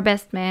 our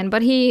best man,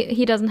 but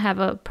he doesn't have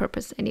a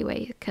purpose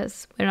anyway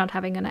because we're not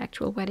having an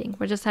actual wedding.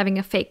 We're just having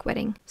a fake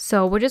wedding.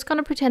 So we're just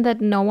gonna pretend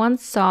that no one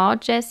saw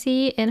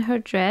Jessie in her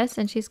dress,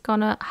 and she's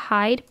gonna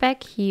hide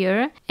back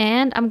here.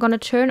 And I'm gonna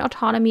turn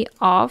autonomy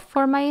off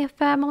for my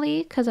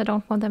family because I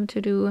don't want them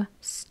to do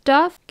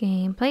stuff.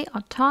 Gameplay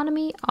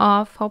autonomy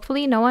off.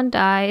 Hopefully no one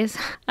dies.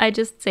 I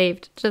just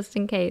saved just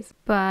in case.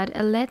 But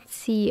let's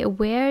see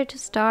where to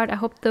start. I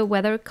hope the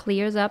weather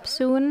clears up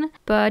soon.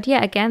 But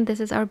yeah, again, this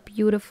is our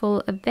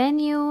beautiful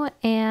venue,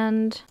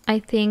 and I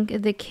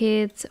think the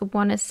kids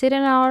want to sit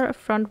in our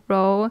front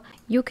row.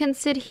 You can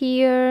sit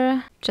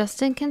here,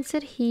 Justin can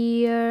sit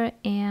here,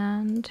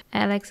 and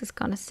Alex is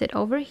gonna sit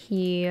over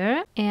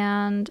here.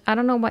 And I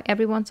don't know why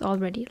everyone's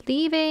already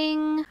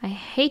leaving. I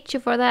hate you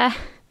for that.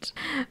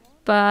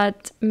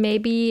 But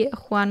maybe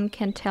Juan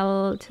can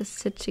tell to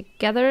sit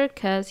together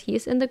because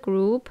he's in the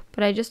group.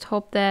 But I just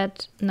hope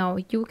that... No,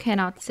 you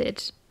cannot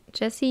sit.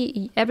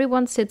 Jessie,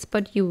 everyone sits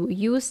but you.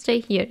 You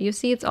stay here. You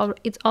see, it's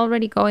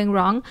already going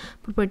wrong.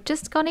 But we're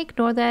just gonna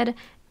ignore that.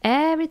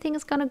 Everything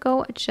is gonna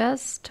go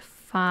just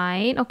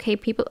fine. Okay,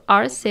 people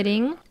are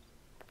sitting.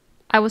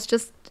 I was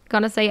just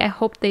gonna say I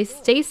hope they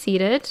stay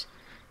seated.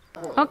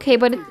 Okay,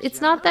 but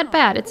it's not that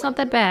bad. It's not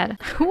that bad.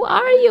 Who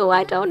are you?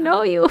 I don't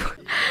know you.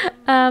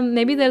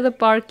 Maybe they're the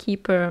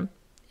barkeeper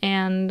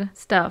and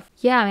stuff.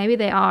 Yeah, maybe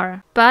they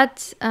are.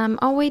 But,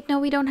 oh wait, no,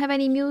 we don't have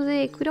any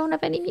music. We don't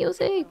have any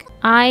music.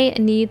 I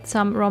need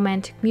some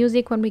romantic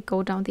music when we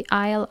go down the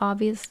aisle,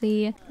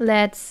 obviously.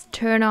 Let's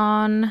turn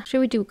on... Should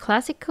we do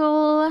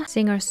classical,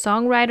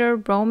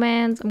 singer-songwriter,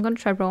 romance? I'm gonna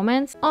try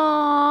romance.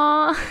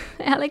 Aww,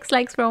 Alex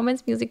likes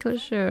romance musical,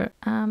 sure.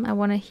 I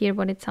wanna hear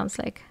what it sounds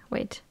like.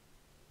 Wait.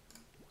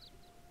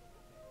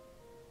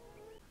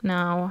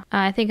 No,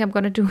 I think I'm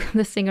gonna do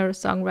the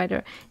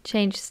singer-songwriter.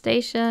 Change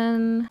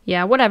station.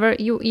 Yeah, whatever.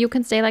 You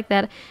can stay like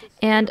that.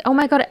 And oh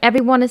my god,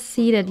 everyone is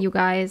seated, you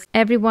guys.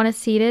 Everyone is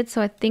seated,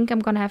 so I think I'm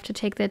gonna have to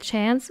take that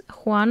chance.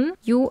 Juan,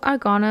 you are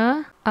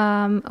gonna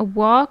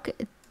walk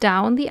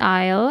down the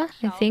aisle.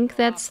 I think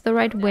that's the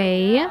right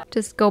way.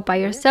 Just go by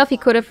yourself. He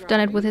could have done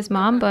it with his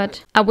mom,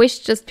 but I wish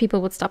just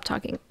people would stop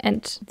talking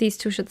and these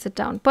two should sit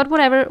down. But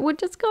whatever, we're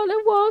just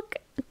gonna walk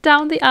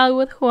down the aisle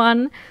with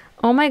Juan.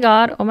 Oh my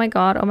god, oh my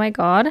god, oh my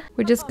god.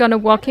 We're just gonna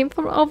walk him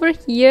from over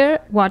here.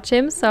 Watch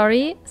him,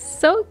 sorry.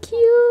 So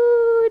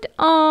cute.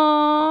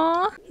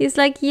 Aww. He's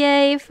like,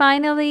 yay,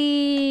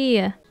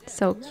 finally.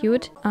 So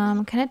cute.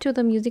 Can I do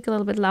the music a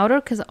little bit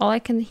louder? Because all I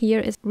can hear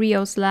is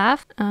Rio's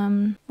laugh.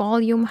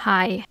 Volume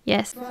high.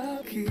 Yes.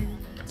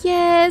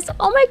 Yes.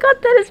 Oh my god,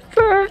 that is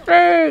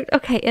perfect.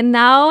 Okay, and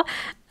now...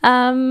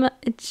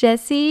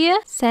 Jessie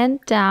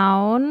sent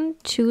down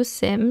 2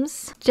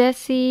 Sims.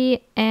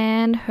 Jessie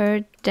and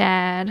her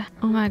dad.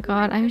 Oh my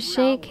god, I'm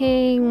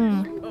shaking.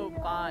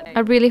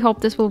 I really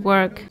hope this will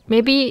work.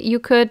 Maybe you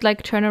could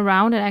like turn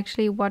around and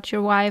actually watch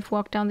your wife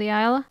walk down the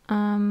aisle.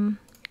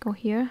 Go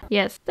here.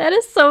 Yes, that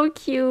is so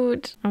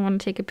cute. I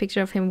want to take a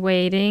picture of him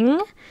waiting.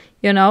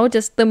 You know,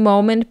 just the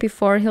moment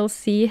before he'll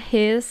see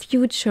his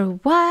future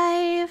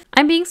wife.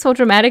 I'm being so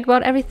dramatic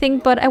about everything,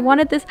 but I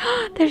wanted this...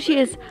 There she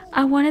is.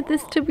 I wanted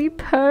this to be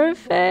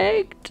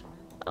perfect.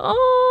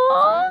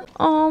 Oh,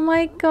 oh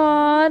my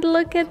god,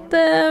 look at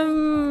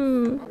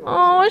them.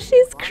 Oh,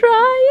 she's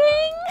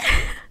crying.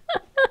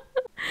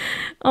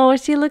 Oh,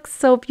 she looks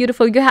so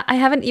beautiful. I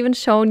haven't even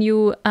shown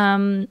you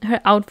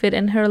her outfit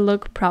and her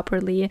look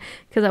properly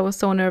because I was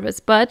so nervous.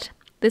 But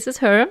this is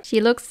her.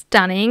 She looks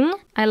stunning.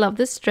 I love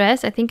this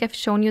dress. I think I've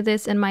shown you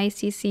this in my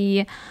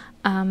CC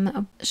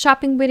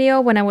shopping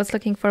video when I was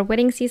looking for a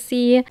wedding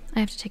CC. I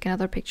have to take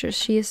another picture.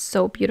 She is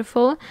so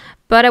beautiful.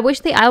 But I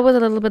wish the aisle was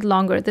a little bit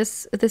longer.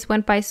 This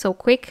went by so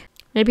quick.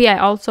 Maybe I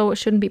also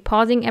shouldn't be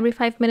pausing every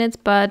 5 minutes,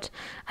 but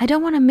I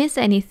don't want to miss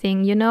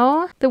anything, you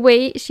know? The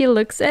way she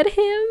looks at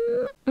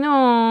him.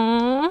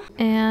 Aww.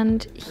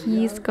 And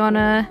he's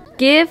gonna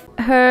give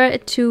her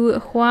to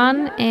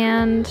Juan.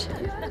 And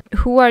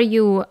who are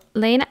you?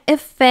 Lena? A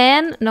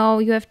fan? No,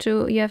 you have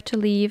to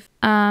leave.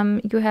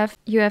 You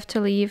have to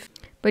leave.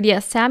 But yeah,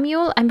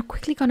 Samuel, I'm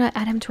quickly gonna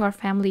add him to our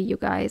family, you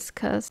guys,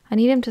 because I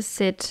need him to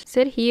sit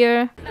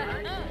here.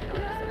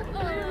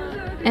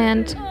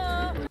 And...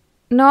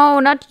 No,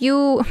 not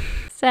you,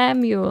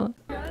 Samuel.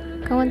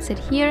 Go and sit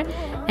here.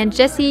 And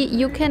Jessie,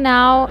 you can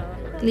now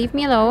leave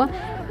me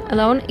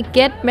alone.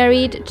 Get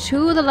married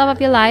to the love of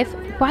your life.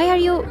 Why are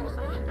you...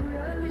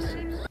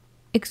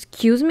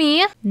 Excuse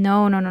me?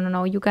 No.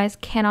 You guys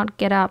cannot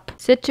get up.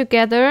 Sit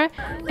together.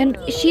 And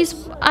she's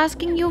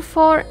asking you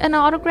for an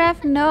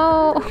autograph?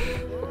 No.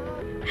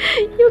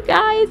 You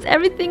guys,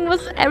 everything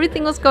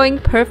was going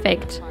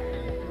perfect.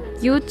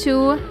 You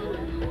two...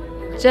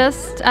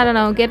 Just, I don't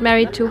know, get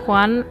married to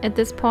Juan. At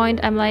this point,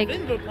 I'm like...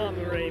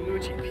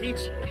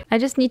 I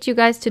just need you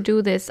guys to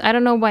do this. I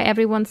don't know why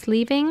everyone's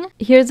leaving.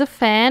 Here's a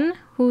fan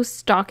who's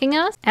stalking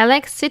us.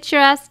 Alex, sit your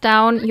ass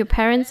down. Your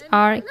parents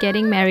are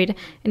getting married.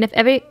 And if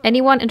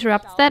anyone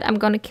interrupts that, I'm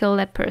gonna kill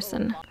that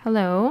person.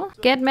 Hello?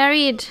 Get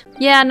married.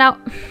 Yeah, now...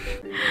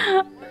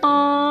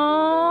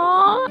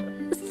 Aww.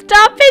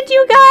 Stop it,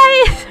 you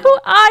guys! Who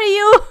are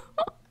you?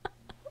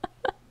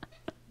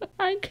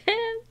 I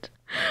can't.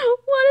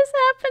 What is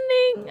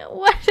happening?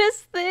 What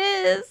is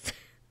this?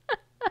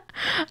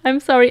 I'm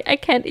sorry, I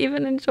can't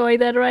even enjoy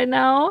that right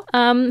now.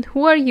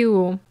 Who are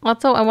you?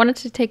 Also, I wanted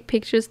to take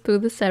pictures through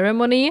the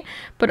ceremony,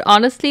 but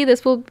honestly,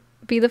 this will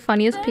be the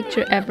funniest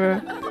picture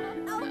ever.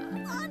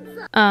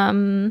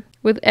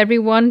 With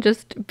everyone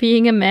just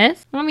being a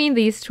mess. I mean,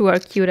 these two are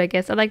cute, I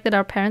guess. I like that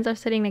our parents are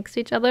sitting next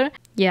to each other.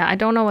 Yeah, I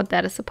don't know what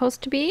that is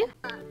supposed to be.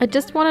 I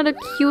just wanted a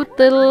cute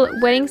little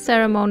wedding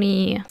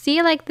ceremony.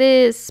 See, like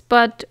this,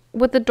 but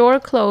with the door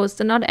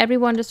closed and not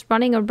everyone just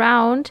running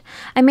around.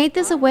 I made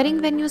this a wedding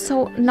venue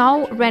so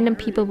now random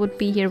people would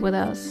be here with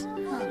us.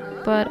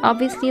 But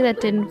obviously that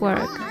didn't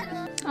work.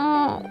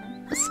 Oh,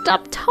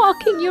 stop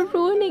talking. You're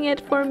ruining it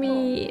for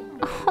me.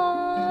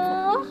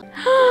 Oh,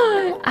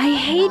 I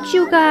hate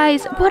you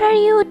guys. What are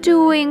you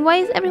doing? Why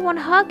is everyone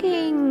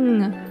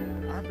hugging?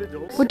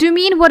 What do you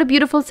mean? What a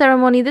beautiful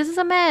ceremony. This is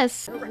a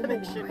mess.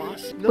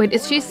 Wait,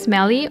 is she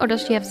smelly or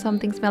does she have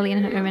something smelly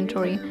in her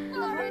inventory?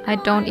 I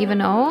don't even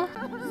know.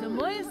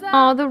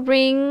 Oh, the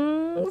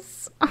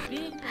rings.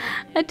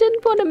 I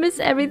didn't want to miss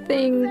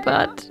everything,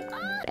 but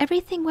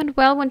everything went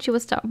well when she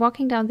was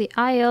walking down the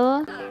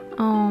aisle.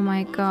 Oh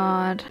my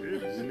god.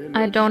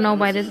 I don't know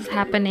why this is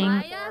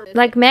happening.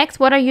 Like, Max,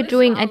 what are you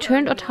doing? I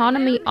turned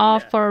autonomy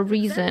off for a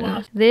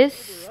reason.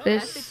 This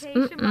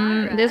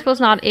was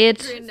not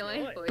it.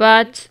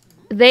 But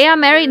they are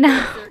married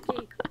now.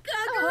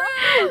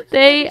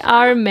 They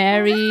are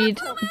married.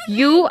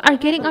 You are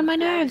getting on my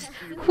nerves.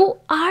 Who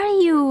are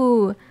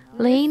you?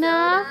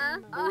 Lena?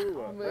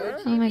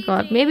 Oh my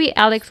god. Maybe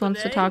Alex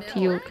wants to talk to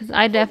you, because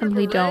I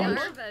definitely don't.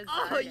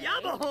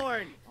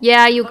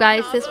 Yeah, you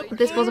guys,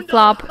 this was a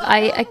flop.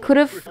 I could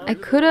have I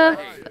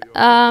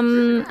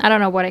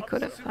don't know what I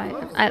could have.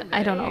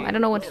 I don't know. I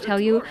don't know what to tell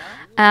you.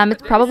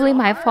 It's probably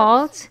my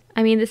fault.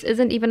 I mean, this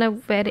isn't even a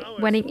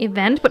wedding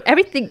event, but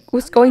everything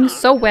was going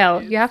so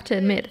well, you have to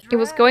admit. It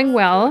was going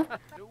well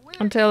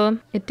until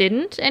it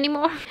didn't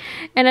anymore.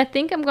 And I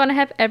think I'm gonna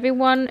have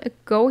everyone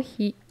go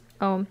here,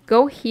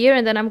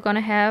 and then I'm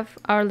gonna have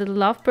our little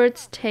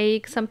lovebirds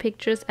take some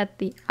pictures at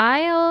the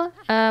aisle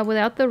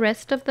without the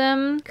rest of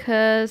them,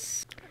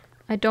 because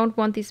I don't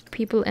want these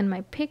people in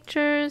my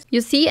pictures.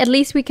 You see, at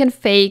least we can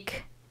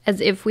fake as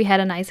if we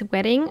had a nice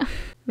wedding.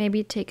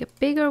 Maybe take a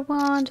bigger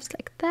one, just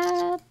like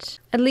that.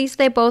 At least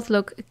they both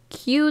look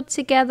cute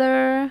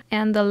together,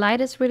 and the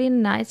light is really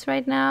nice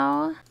right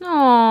now.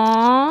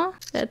 Aww,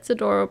 that's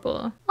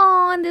adorable.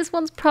 Aww, and this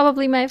one's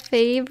probably my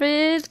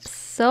favorite.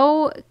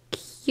 So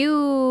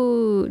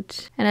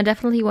cute. And I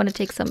definitely want to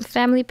take some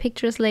family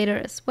pictures later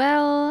as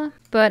well.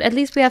 But at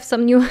least we have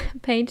some new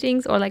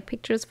paintings or like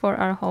pictures for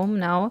our home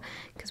now,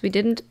 because we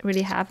didn't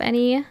really have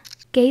any.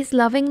 Gaze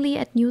lovingly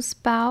at new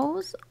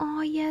spouse.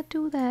 Oh yeah,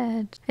 do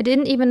that. I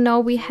didn't even know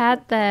we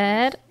had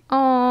that.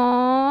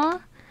 Aww.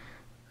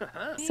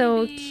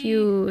 So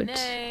cute.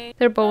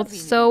 They're both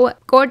so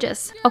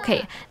gorgeous.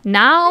 Okay,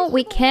 now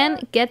we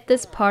can get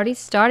this party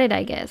started,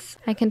 I guess.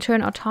 I can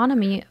turn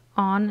autonomy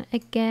on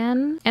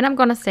again. And I'm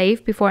gonna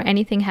save before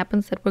anything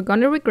happens that we're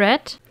gonna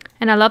regret.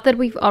 And I love that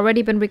we've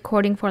already been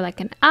recording for like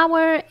an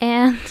hour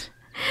and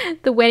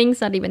the wedding's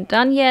not even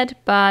done yet,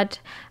 but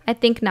I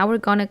think now we're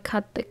gonna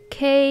cut the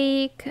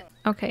cake.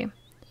 Okay.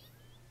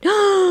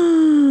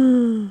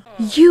 You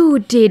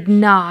did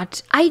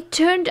not. I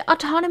turned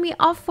autonomy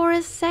off for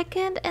a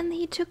second and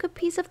he took a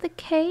piece of the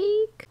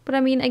cake. But I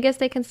mean, I guess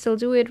they can still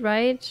do it,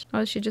 right?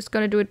 Or is she just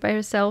gonna do it by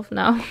herself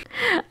now?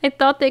 I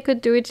thought they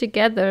could do it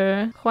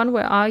together. Juan,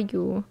 where are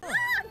you?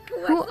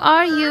 Who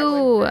are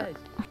you?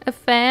 A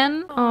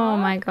fan? Oh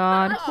my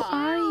god. Who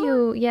are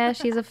you? Yeah,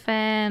 she's a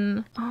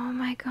fan. Oh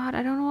my god,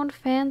 I don't want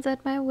fans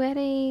at my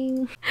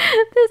wedding.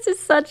 This is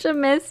such a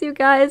mess, you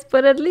guys,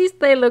 but at least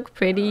they look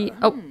pretty.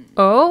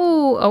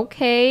 Oh,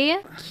 okay.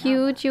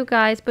 Cute, you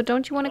guys, but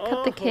don't you want to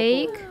cut the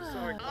cake?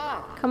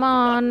 Come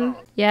on.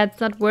 Yeah, it's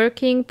not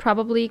working,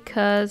 probably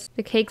because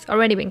the cake's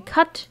already been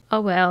cut. Oh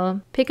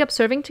well. Pick up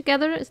serving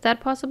together, is that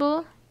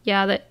possible?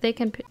 Yeah, they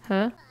can...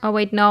 Huh? Oh,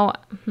 wait, no.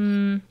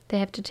 They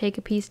have to take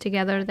a piece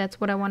together.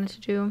 That's what I wanted to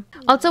do.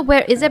 Also,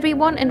 where is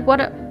everyone and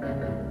what a...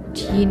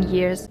 Teen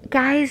years.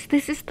 Guys,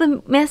 this is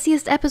the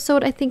messiest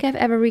episode I think I've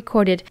ever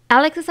recorded.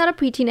 Alex is not a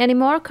preteen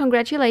anymore.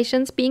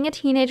 Congratulations. Being a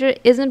teenager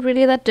isn't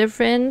really that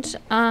different.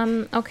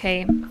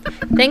 Okay.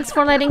 Thanks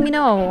for letting me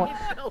know.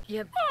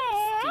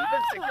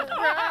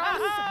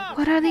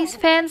 What are these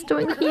fans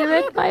doing here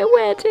at my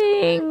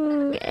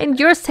wedding? And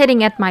you're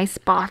sitting at my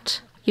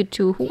spot. You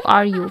two, who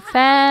are you?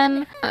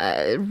 Fan?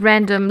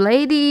 Random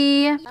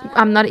lady?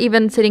 I'm not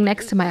even sitting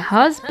next to my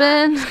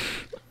husband.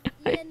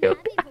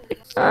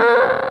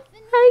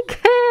 I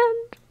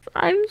can't.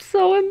 I'm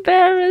so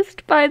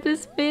embarrassed by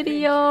this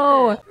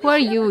video. Who are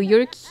you?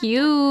 You're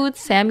cute.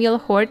 Samuel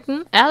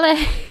Horton.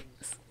 Alex.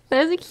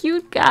 There's a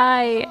cute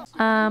guy.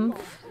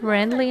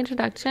 Friendly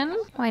introduction.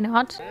 Why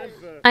not?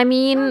 I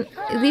mean,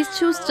 these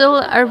two still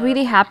are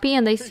really happy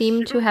and they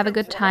seem to have a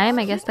good time.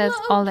 I guess that's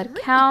all that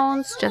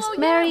counts. Just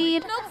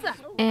married.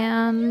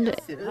 and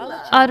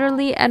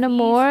utterly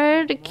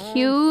enamored.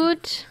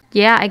 Cute.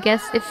 Yeah, I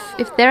guess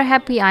if they're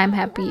happy, I'm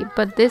happy.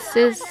 But this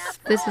is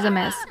a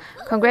mess.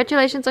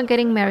 Congratulations on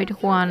getting married,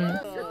 Juan.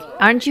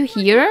 Aren't you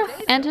here,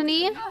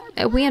 Anthony?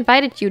 We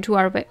invited you to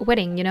our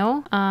wedding, you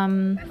know?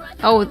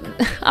 Oh,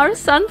 our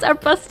sons are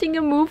busting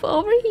a move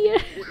over here.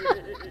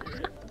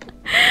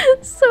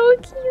 So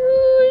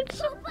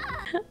cute.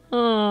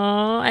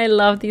 Oh, I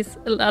love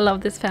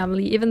this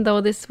family, even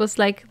though this was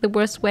like the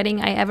worst wedding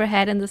I ever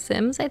had in The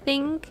Sims, I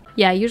think.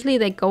 Yeah, usually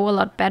they go a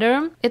lot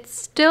better. It's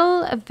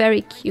still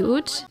very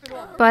cute,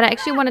 but I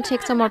actually want to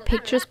take some more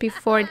pictures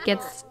before it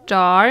gets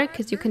dark,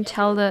 because you can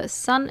tell the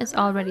sun is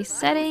already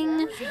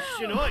setting.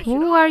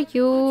 Who are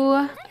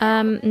you?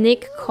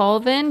 Nick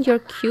Colvin,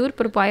 you're cute,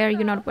 but why are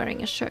you not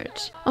wearing a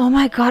shirt? Oh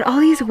my god, all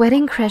these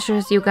wedding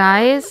crashers, you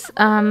guys.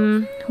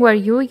 Who are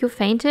you? You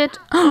fainted?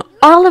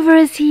 Oliver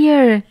is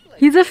here!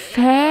 He's a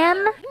fan?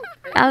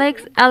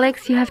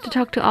 Alex, you have to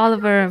talk to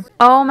Oliver.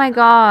 Oh my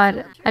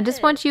god. I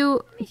just want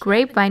you...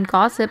 Grapevine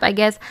gossip, I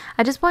guess.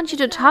 I just want you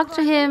to talk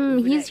to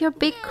him. He's your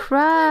big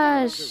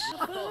crush.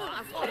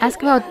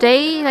 Ask about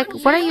Day. Like,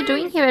 what are you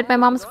doing here at my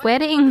mom's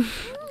wedding?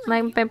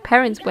 my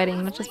parents'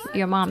 wedding, not just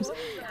your mom's.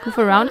 Goof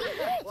around.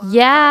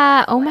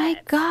 Yeah, oh my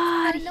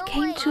god, he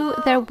came to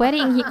their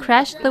wedding. He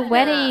crashed the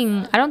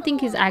wedding. I don't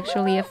think he's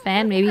actually a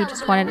fan. Maybe he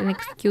just wanted an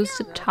excuse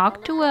to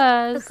talk to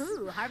us.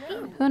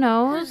 Who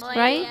knows,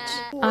 right?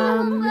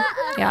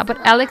 Yeah, but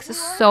Alex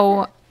is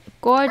so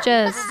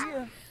gorgeous.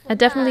 I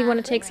definitely want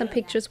to take some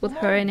pictures with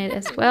her in it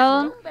as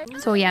well.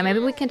 So yeah, maybe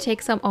we can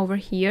take some over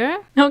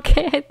here.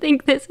 Okay, I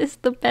think this is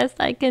the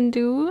best I can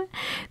do.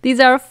 These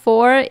are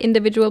 4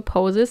 individual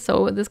poses.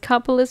 So this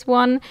couple is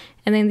one,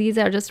 and then these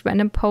are just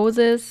random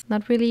poses.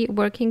 Not really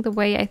working the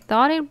way I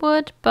thought it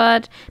would,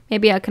 but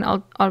maybe I can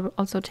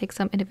also take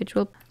some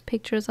individual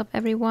pictures of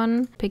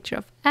everyone. Picture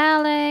of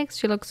Alex,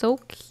 she looks so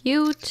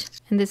cute.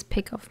 And this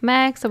pic of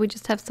Max, so we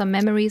just have some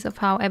memories of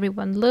how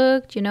everyone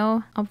looked, you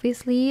know.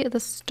 Obviously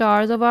the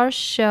stars of our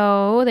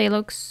show, they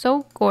look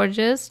so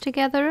gorgeous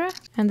together.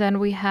 And then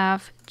we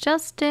have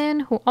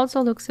Justin, who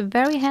also looks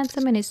very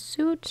handsome in his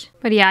suit.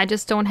 But yeah, I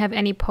just don't have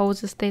any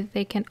poses that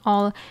they can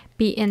all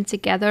be in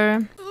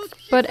together.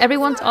 But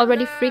everyone's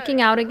already freaking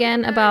out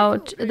again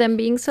about them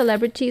being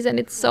celebrities, and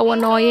it's so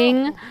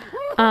annoying.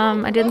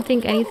 I didn't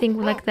think anything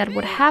like that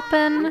would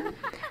happen.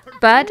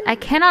 But I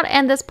cannot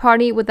end this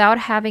party without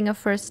having a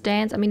first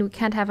dance. I mean, we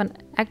can't have an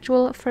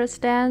actual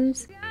first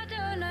dance.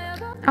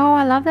 Oh,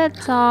 I love that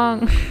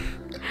song.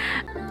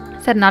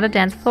 Is that not a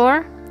dance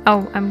floor?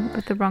 Oh, I'm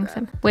with the wrong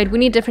sim. Wait, we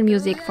need different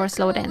music for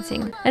slow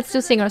dancing. Let's do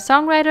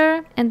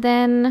singer-songwriter and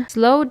then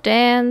slow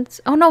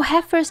dance. Oh no,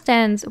 have first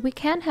dance. We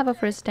can have a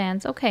first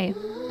dance. Okay.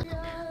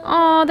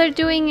 Oh, they're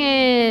doing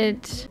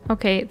it.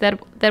 Okay,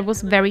 that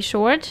was very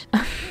short.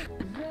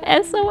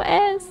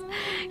 SOS.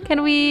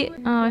 Can we...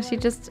 Oh, she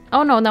just...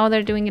 Oh no, now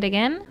they're doing it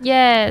again.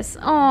 Yes.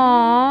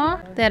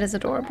 Aww. That is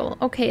adorable.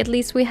 Okay, at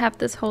least we have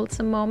this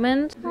wholesome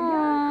moment.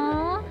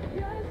 Aww.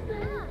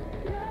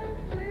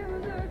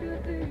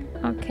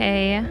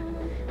 Okay.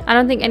 I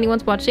don't think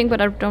anyone's watching, but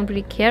I don't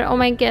really care. Oh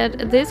my god,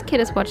 this kid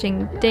is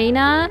watching.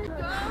 Dana.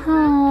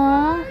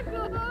 Aww.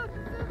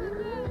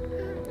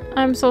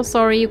 I'm so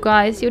sorry, you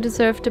guys. You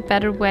deserved a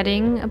better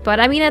wedding. But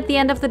I mean, at the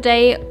end of the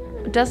day,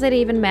 does it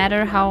even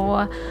matter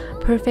how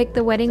perfect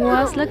the wedding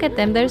was? Look at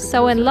them. They're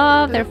so in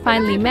love. They're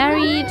finally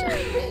married.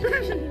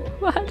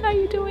 What are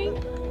you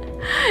doing?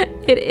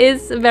 It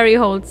is very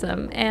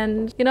wholesome.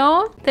 And, you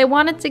know, they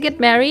wanted to get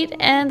married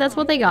and that's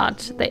what they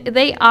got.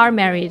 They are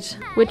married,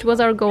 which was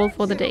our goal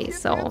for the day.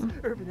 So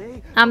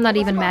I'm not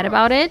even mad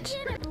about it.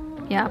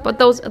 Yeah, but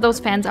those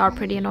fans are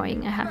pretty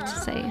annoying, I have to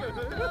say.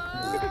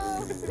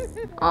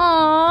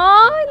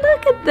 Oh,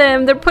 look at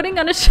them. They're putting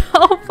on a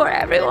show for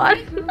everyone.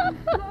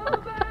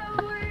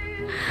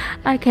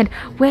 I can't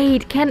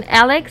wait. Can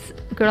Alex,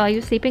 girl, are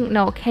you sleeping?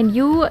 No, can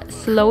you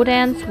slow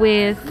dance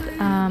with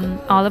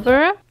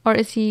Oliver, or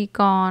is he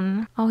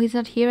gone? Oh, he's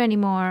not here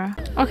anymore.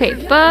 Okay,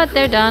 but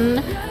they're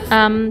done.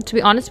 To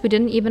be honest, we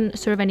didn't even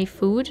serve any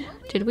food,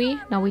 did we?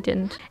 No, we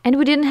didn't. And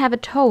we didn't have a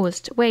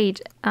toast. Wait,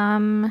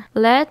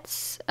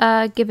 let's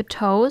give a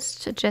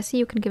toast. Jessie,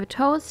 you can give a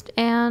toast.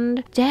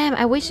 And damn,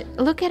 I wish,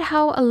 look at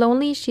how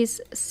lonely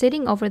she's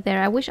sitting over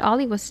there. I wish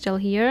Ollie was still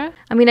here.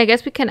 I mean, I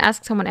guess we can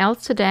ask someone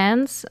else to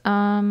dance.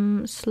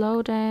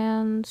 Slow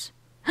dance.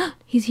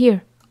 He's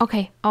here.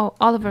 Okay. Oh,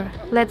 Oliver.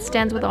 Let's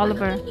dance with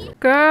Oliver.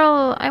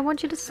 Girl, I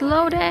want you to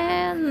slow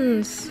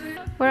dance.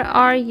 Where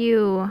are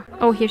you?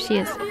 Oh, here she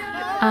is.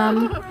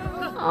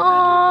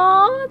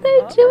 Oh,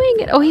 they're doing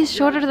it. Oh, he's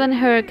shorter than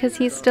her because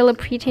he's still a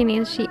preteen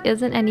and she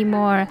isn't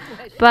anymore.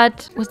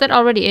 But was that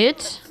already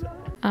it?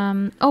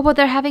 Oh, but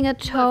they're having a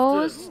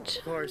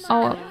toast.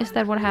 Oh, is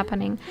that what's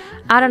happening?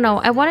 I don't know.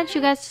 I wanted you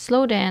guys to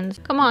slow dance.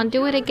 Come on,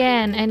 do it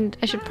again. And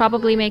I should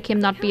probably make him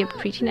not be a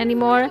preteen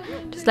anymore,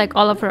 just like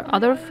all of her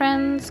other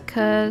friends.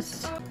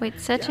 Cause wait,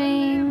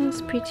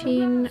 settings,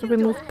 preteen,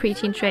 remove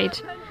preteen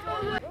trait.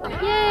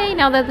 Yay!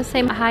 Now they're the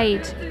same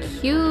height.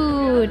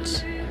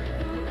 Cute.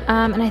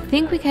 And I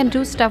think we can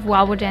do stuff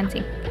while we're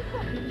dancing.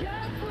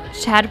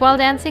 chat while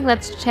dancing.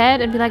 Let's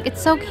chat and be like,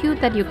 it's so cute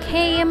that you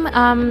came.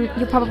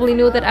 You probably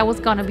knew that I was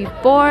gonna be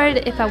bored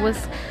if I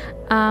was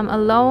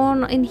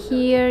alone in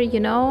here, you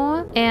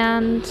know?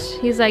 And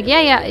he's like,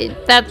 yeah,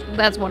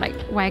 that's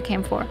why I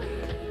came for.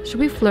 Should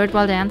we flirt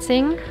while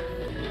dancing?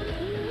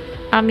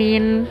 I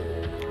mean,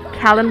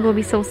 Callan will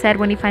be so sad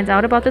when he finds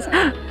out about this.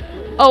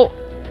 Oh,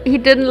 he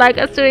didn't like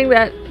us doing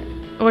that.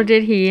 Or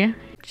did he?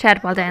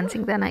 Chat while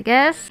dancing then, I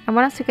guess. I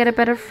want us to get a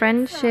better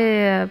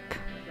friendship.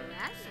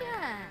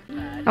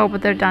 Oh,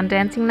 but they're done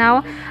dancing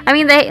now. I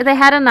mean, they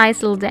had a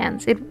nice little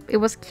dance. It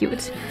was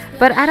cute.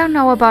 But I don't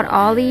know about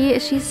Ollie.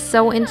 She's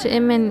so into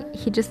him and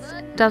he just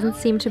doesn't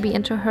seem to be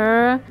into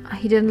her.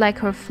 He didn't like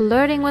her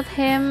flirting with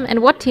him.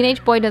 And what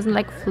teenage boy doesn't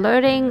like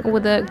flirting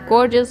with a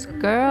gorgeous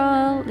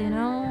girl? You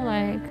know,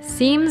 like,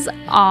 seems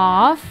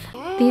off.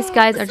 These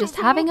guys are just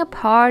having a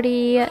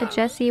party.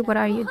 Jessie, what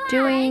are you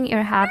doing?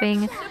 You're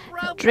having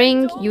a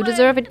drink. You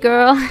deserve it,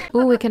 girl.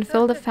 Ooh, we can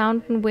fill the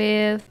fountain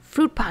with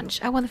fruit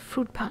punch. I want a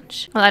fruit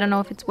punch. Well, I don't know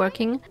if it's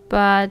working,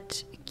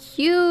 but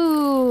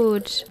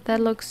cute.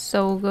 That looks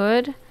so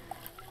good.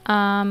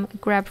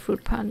 Grab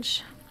fruit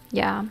punch.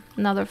 Yeah,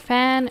 another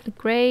fan.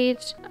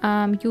 Great.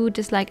 You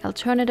dislike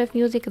alternative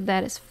music.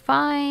 That is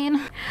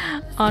fine.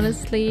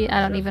 Honestly,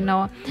 I don't even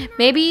know.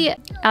 Maybe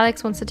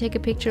Alex wants to take a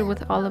picture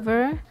with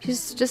Oliver.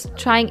 She's just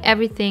trying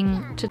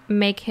everything to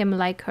make him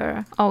like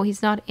her. Oh,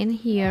 he's not in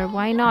here.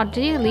 Why not?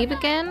 Did he leave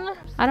again?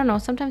 I don't know.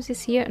 Sometimes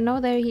he's here. No,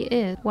 there he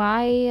is.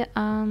 Why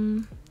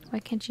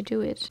can't you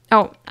do it?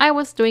 Oh, I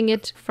was doing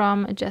it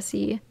from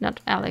Jessie,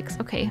 not Alex.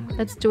 Okay,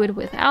 let's do it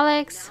with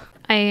Alex.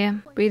 I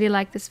really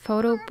like this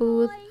photo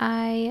booth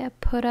I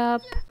put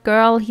up.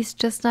 Girl, he's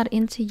just not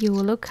into you.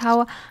 Look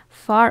how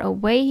far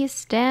away he's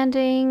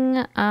standing.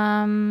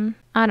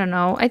 I don't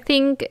know. I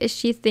think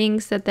she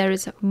thinks that there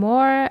is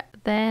more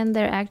than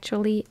there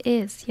actually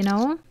is, you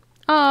know?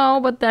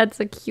 Oh, but that's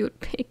a cute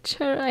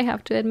picture, I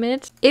have to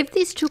admit. If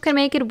these two can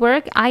make it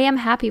work, I am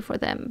happy for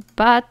them.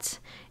 But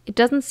it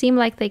doesn't seem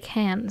like they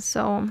can,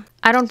 so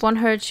I don't want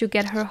her to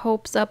get her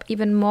hopes up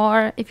even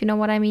more, if you know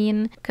what I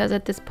mean, because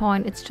at this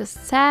point it's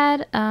just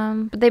sad.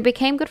 But they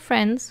became good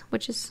friends,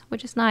 which is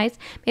nice.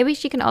 Maybe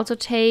she can also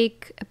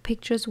take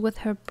pictures with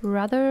her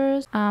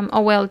brothers.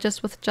 Oh well,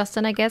 just with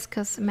Justin, I guess,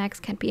 because Max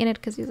can't be in it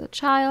because he's a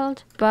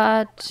child.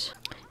 But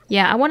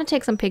yeah, I want to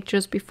take some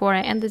pictures before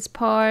I end this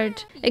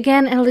part.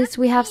 Again, at least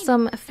we have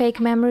some fake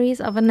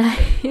memories of a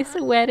nice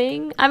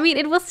wedding. I mean,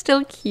 it was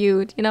still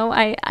cute, you know,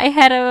 I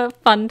had a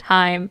fun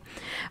time.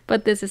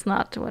 But this is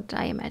not what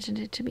I imagined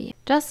it to be.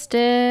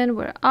 Justin,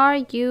 where are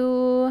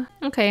you?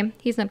 Okay,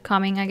 he's not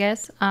coming, I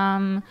guess.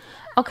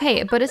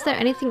 Okay, but is there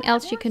anything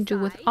else you can do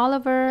with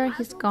Oliver?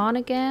 He's gone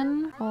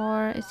again?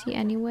 Or is he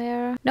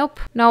anywhere?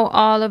 Nope. No,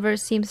 Oliver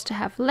seems to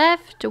have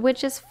left,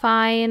 which is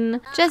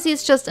fine. Jessie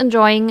is just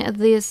enjoying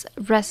this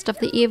rest of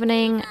the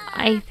evening.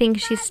 I think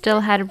she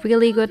still had a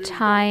really good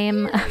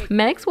time.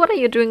 Max, what are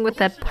you doing with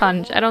that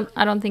punch? I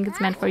don't think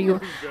it's meant for you.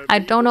 I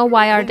don't know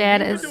why our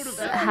dad is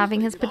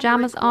having his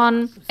pajamas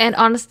on. And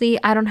honestly,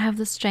 I don't have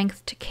the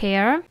strength to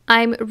care.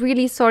 I'm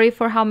really sorry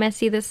for how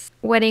messy this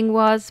wedding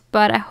was,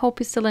 but I hope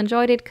you still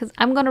enjoyed it because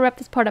I'm gonna wrap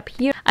this part up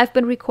here. I've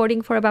been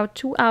recording for about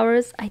 2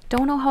 hours. I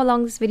don't know how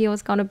long this video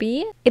is gonna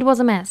be. It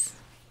was a mess,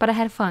 but I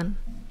had fun.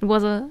 It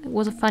was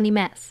a funny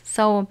mess.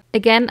 So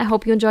again, I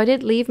hope you enjoyed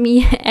it. Leave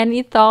me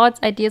any thoughts,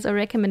 ideas, or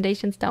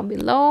recommendations down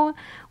below.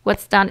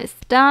 What's done is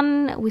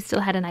done. We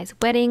still had a nice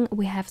wedding.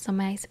 We have some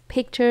nice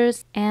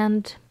pictures,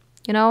 and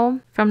you know,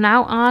 from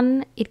now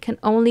on, it can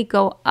only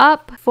go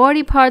up.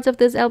 40 parts of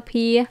this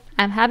LP.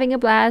 I'm having a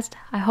blast.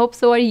 I hope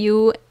so are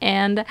you.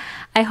 And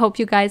I hope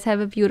you guys have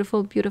a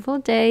beautiful, beautiful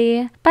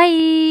day.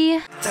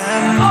 Bye!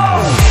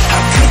 How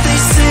could they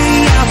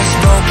say I was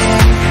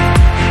broken?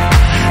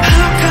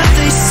 How could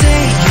they say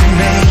you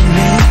made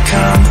me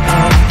come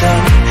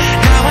undone?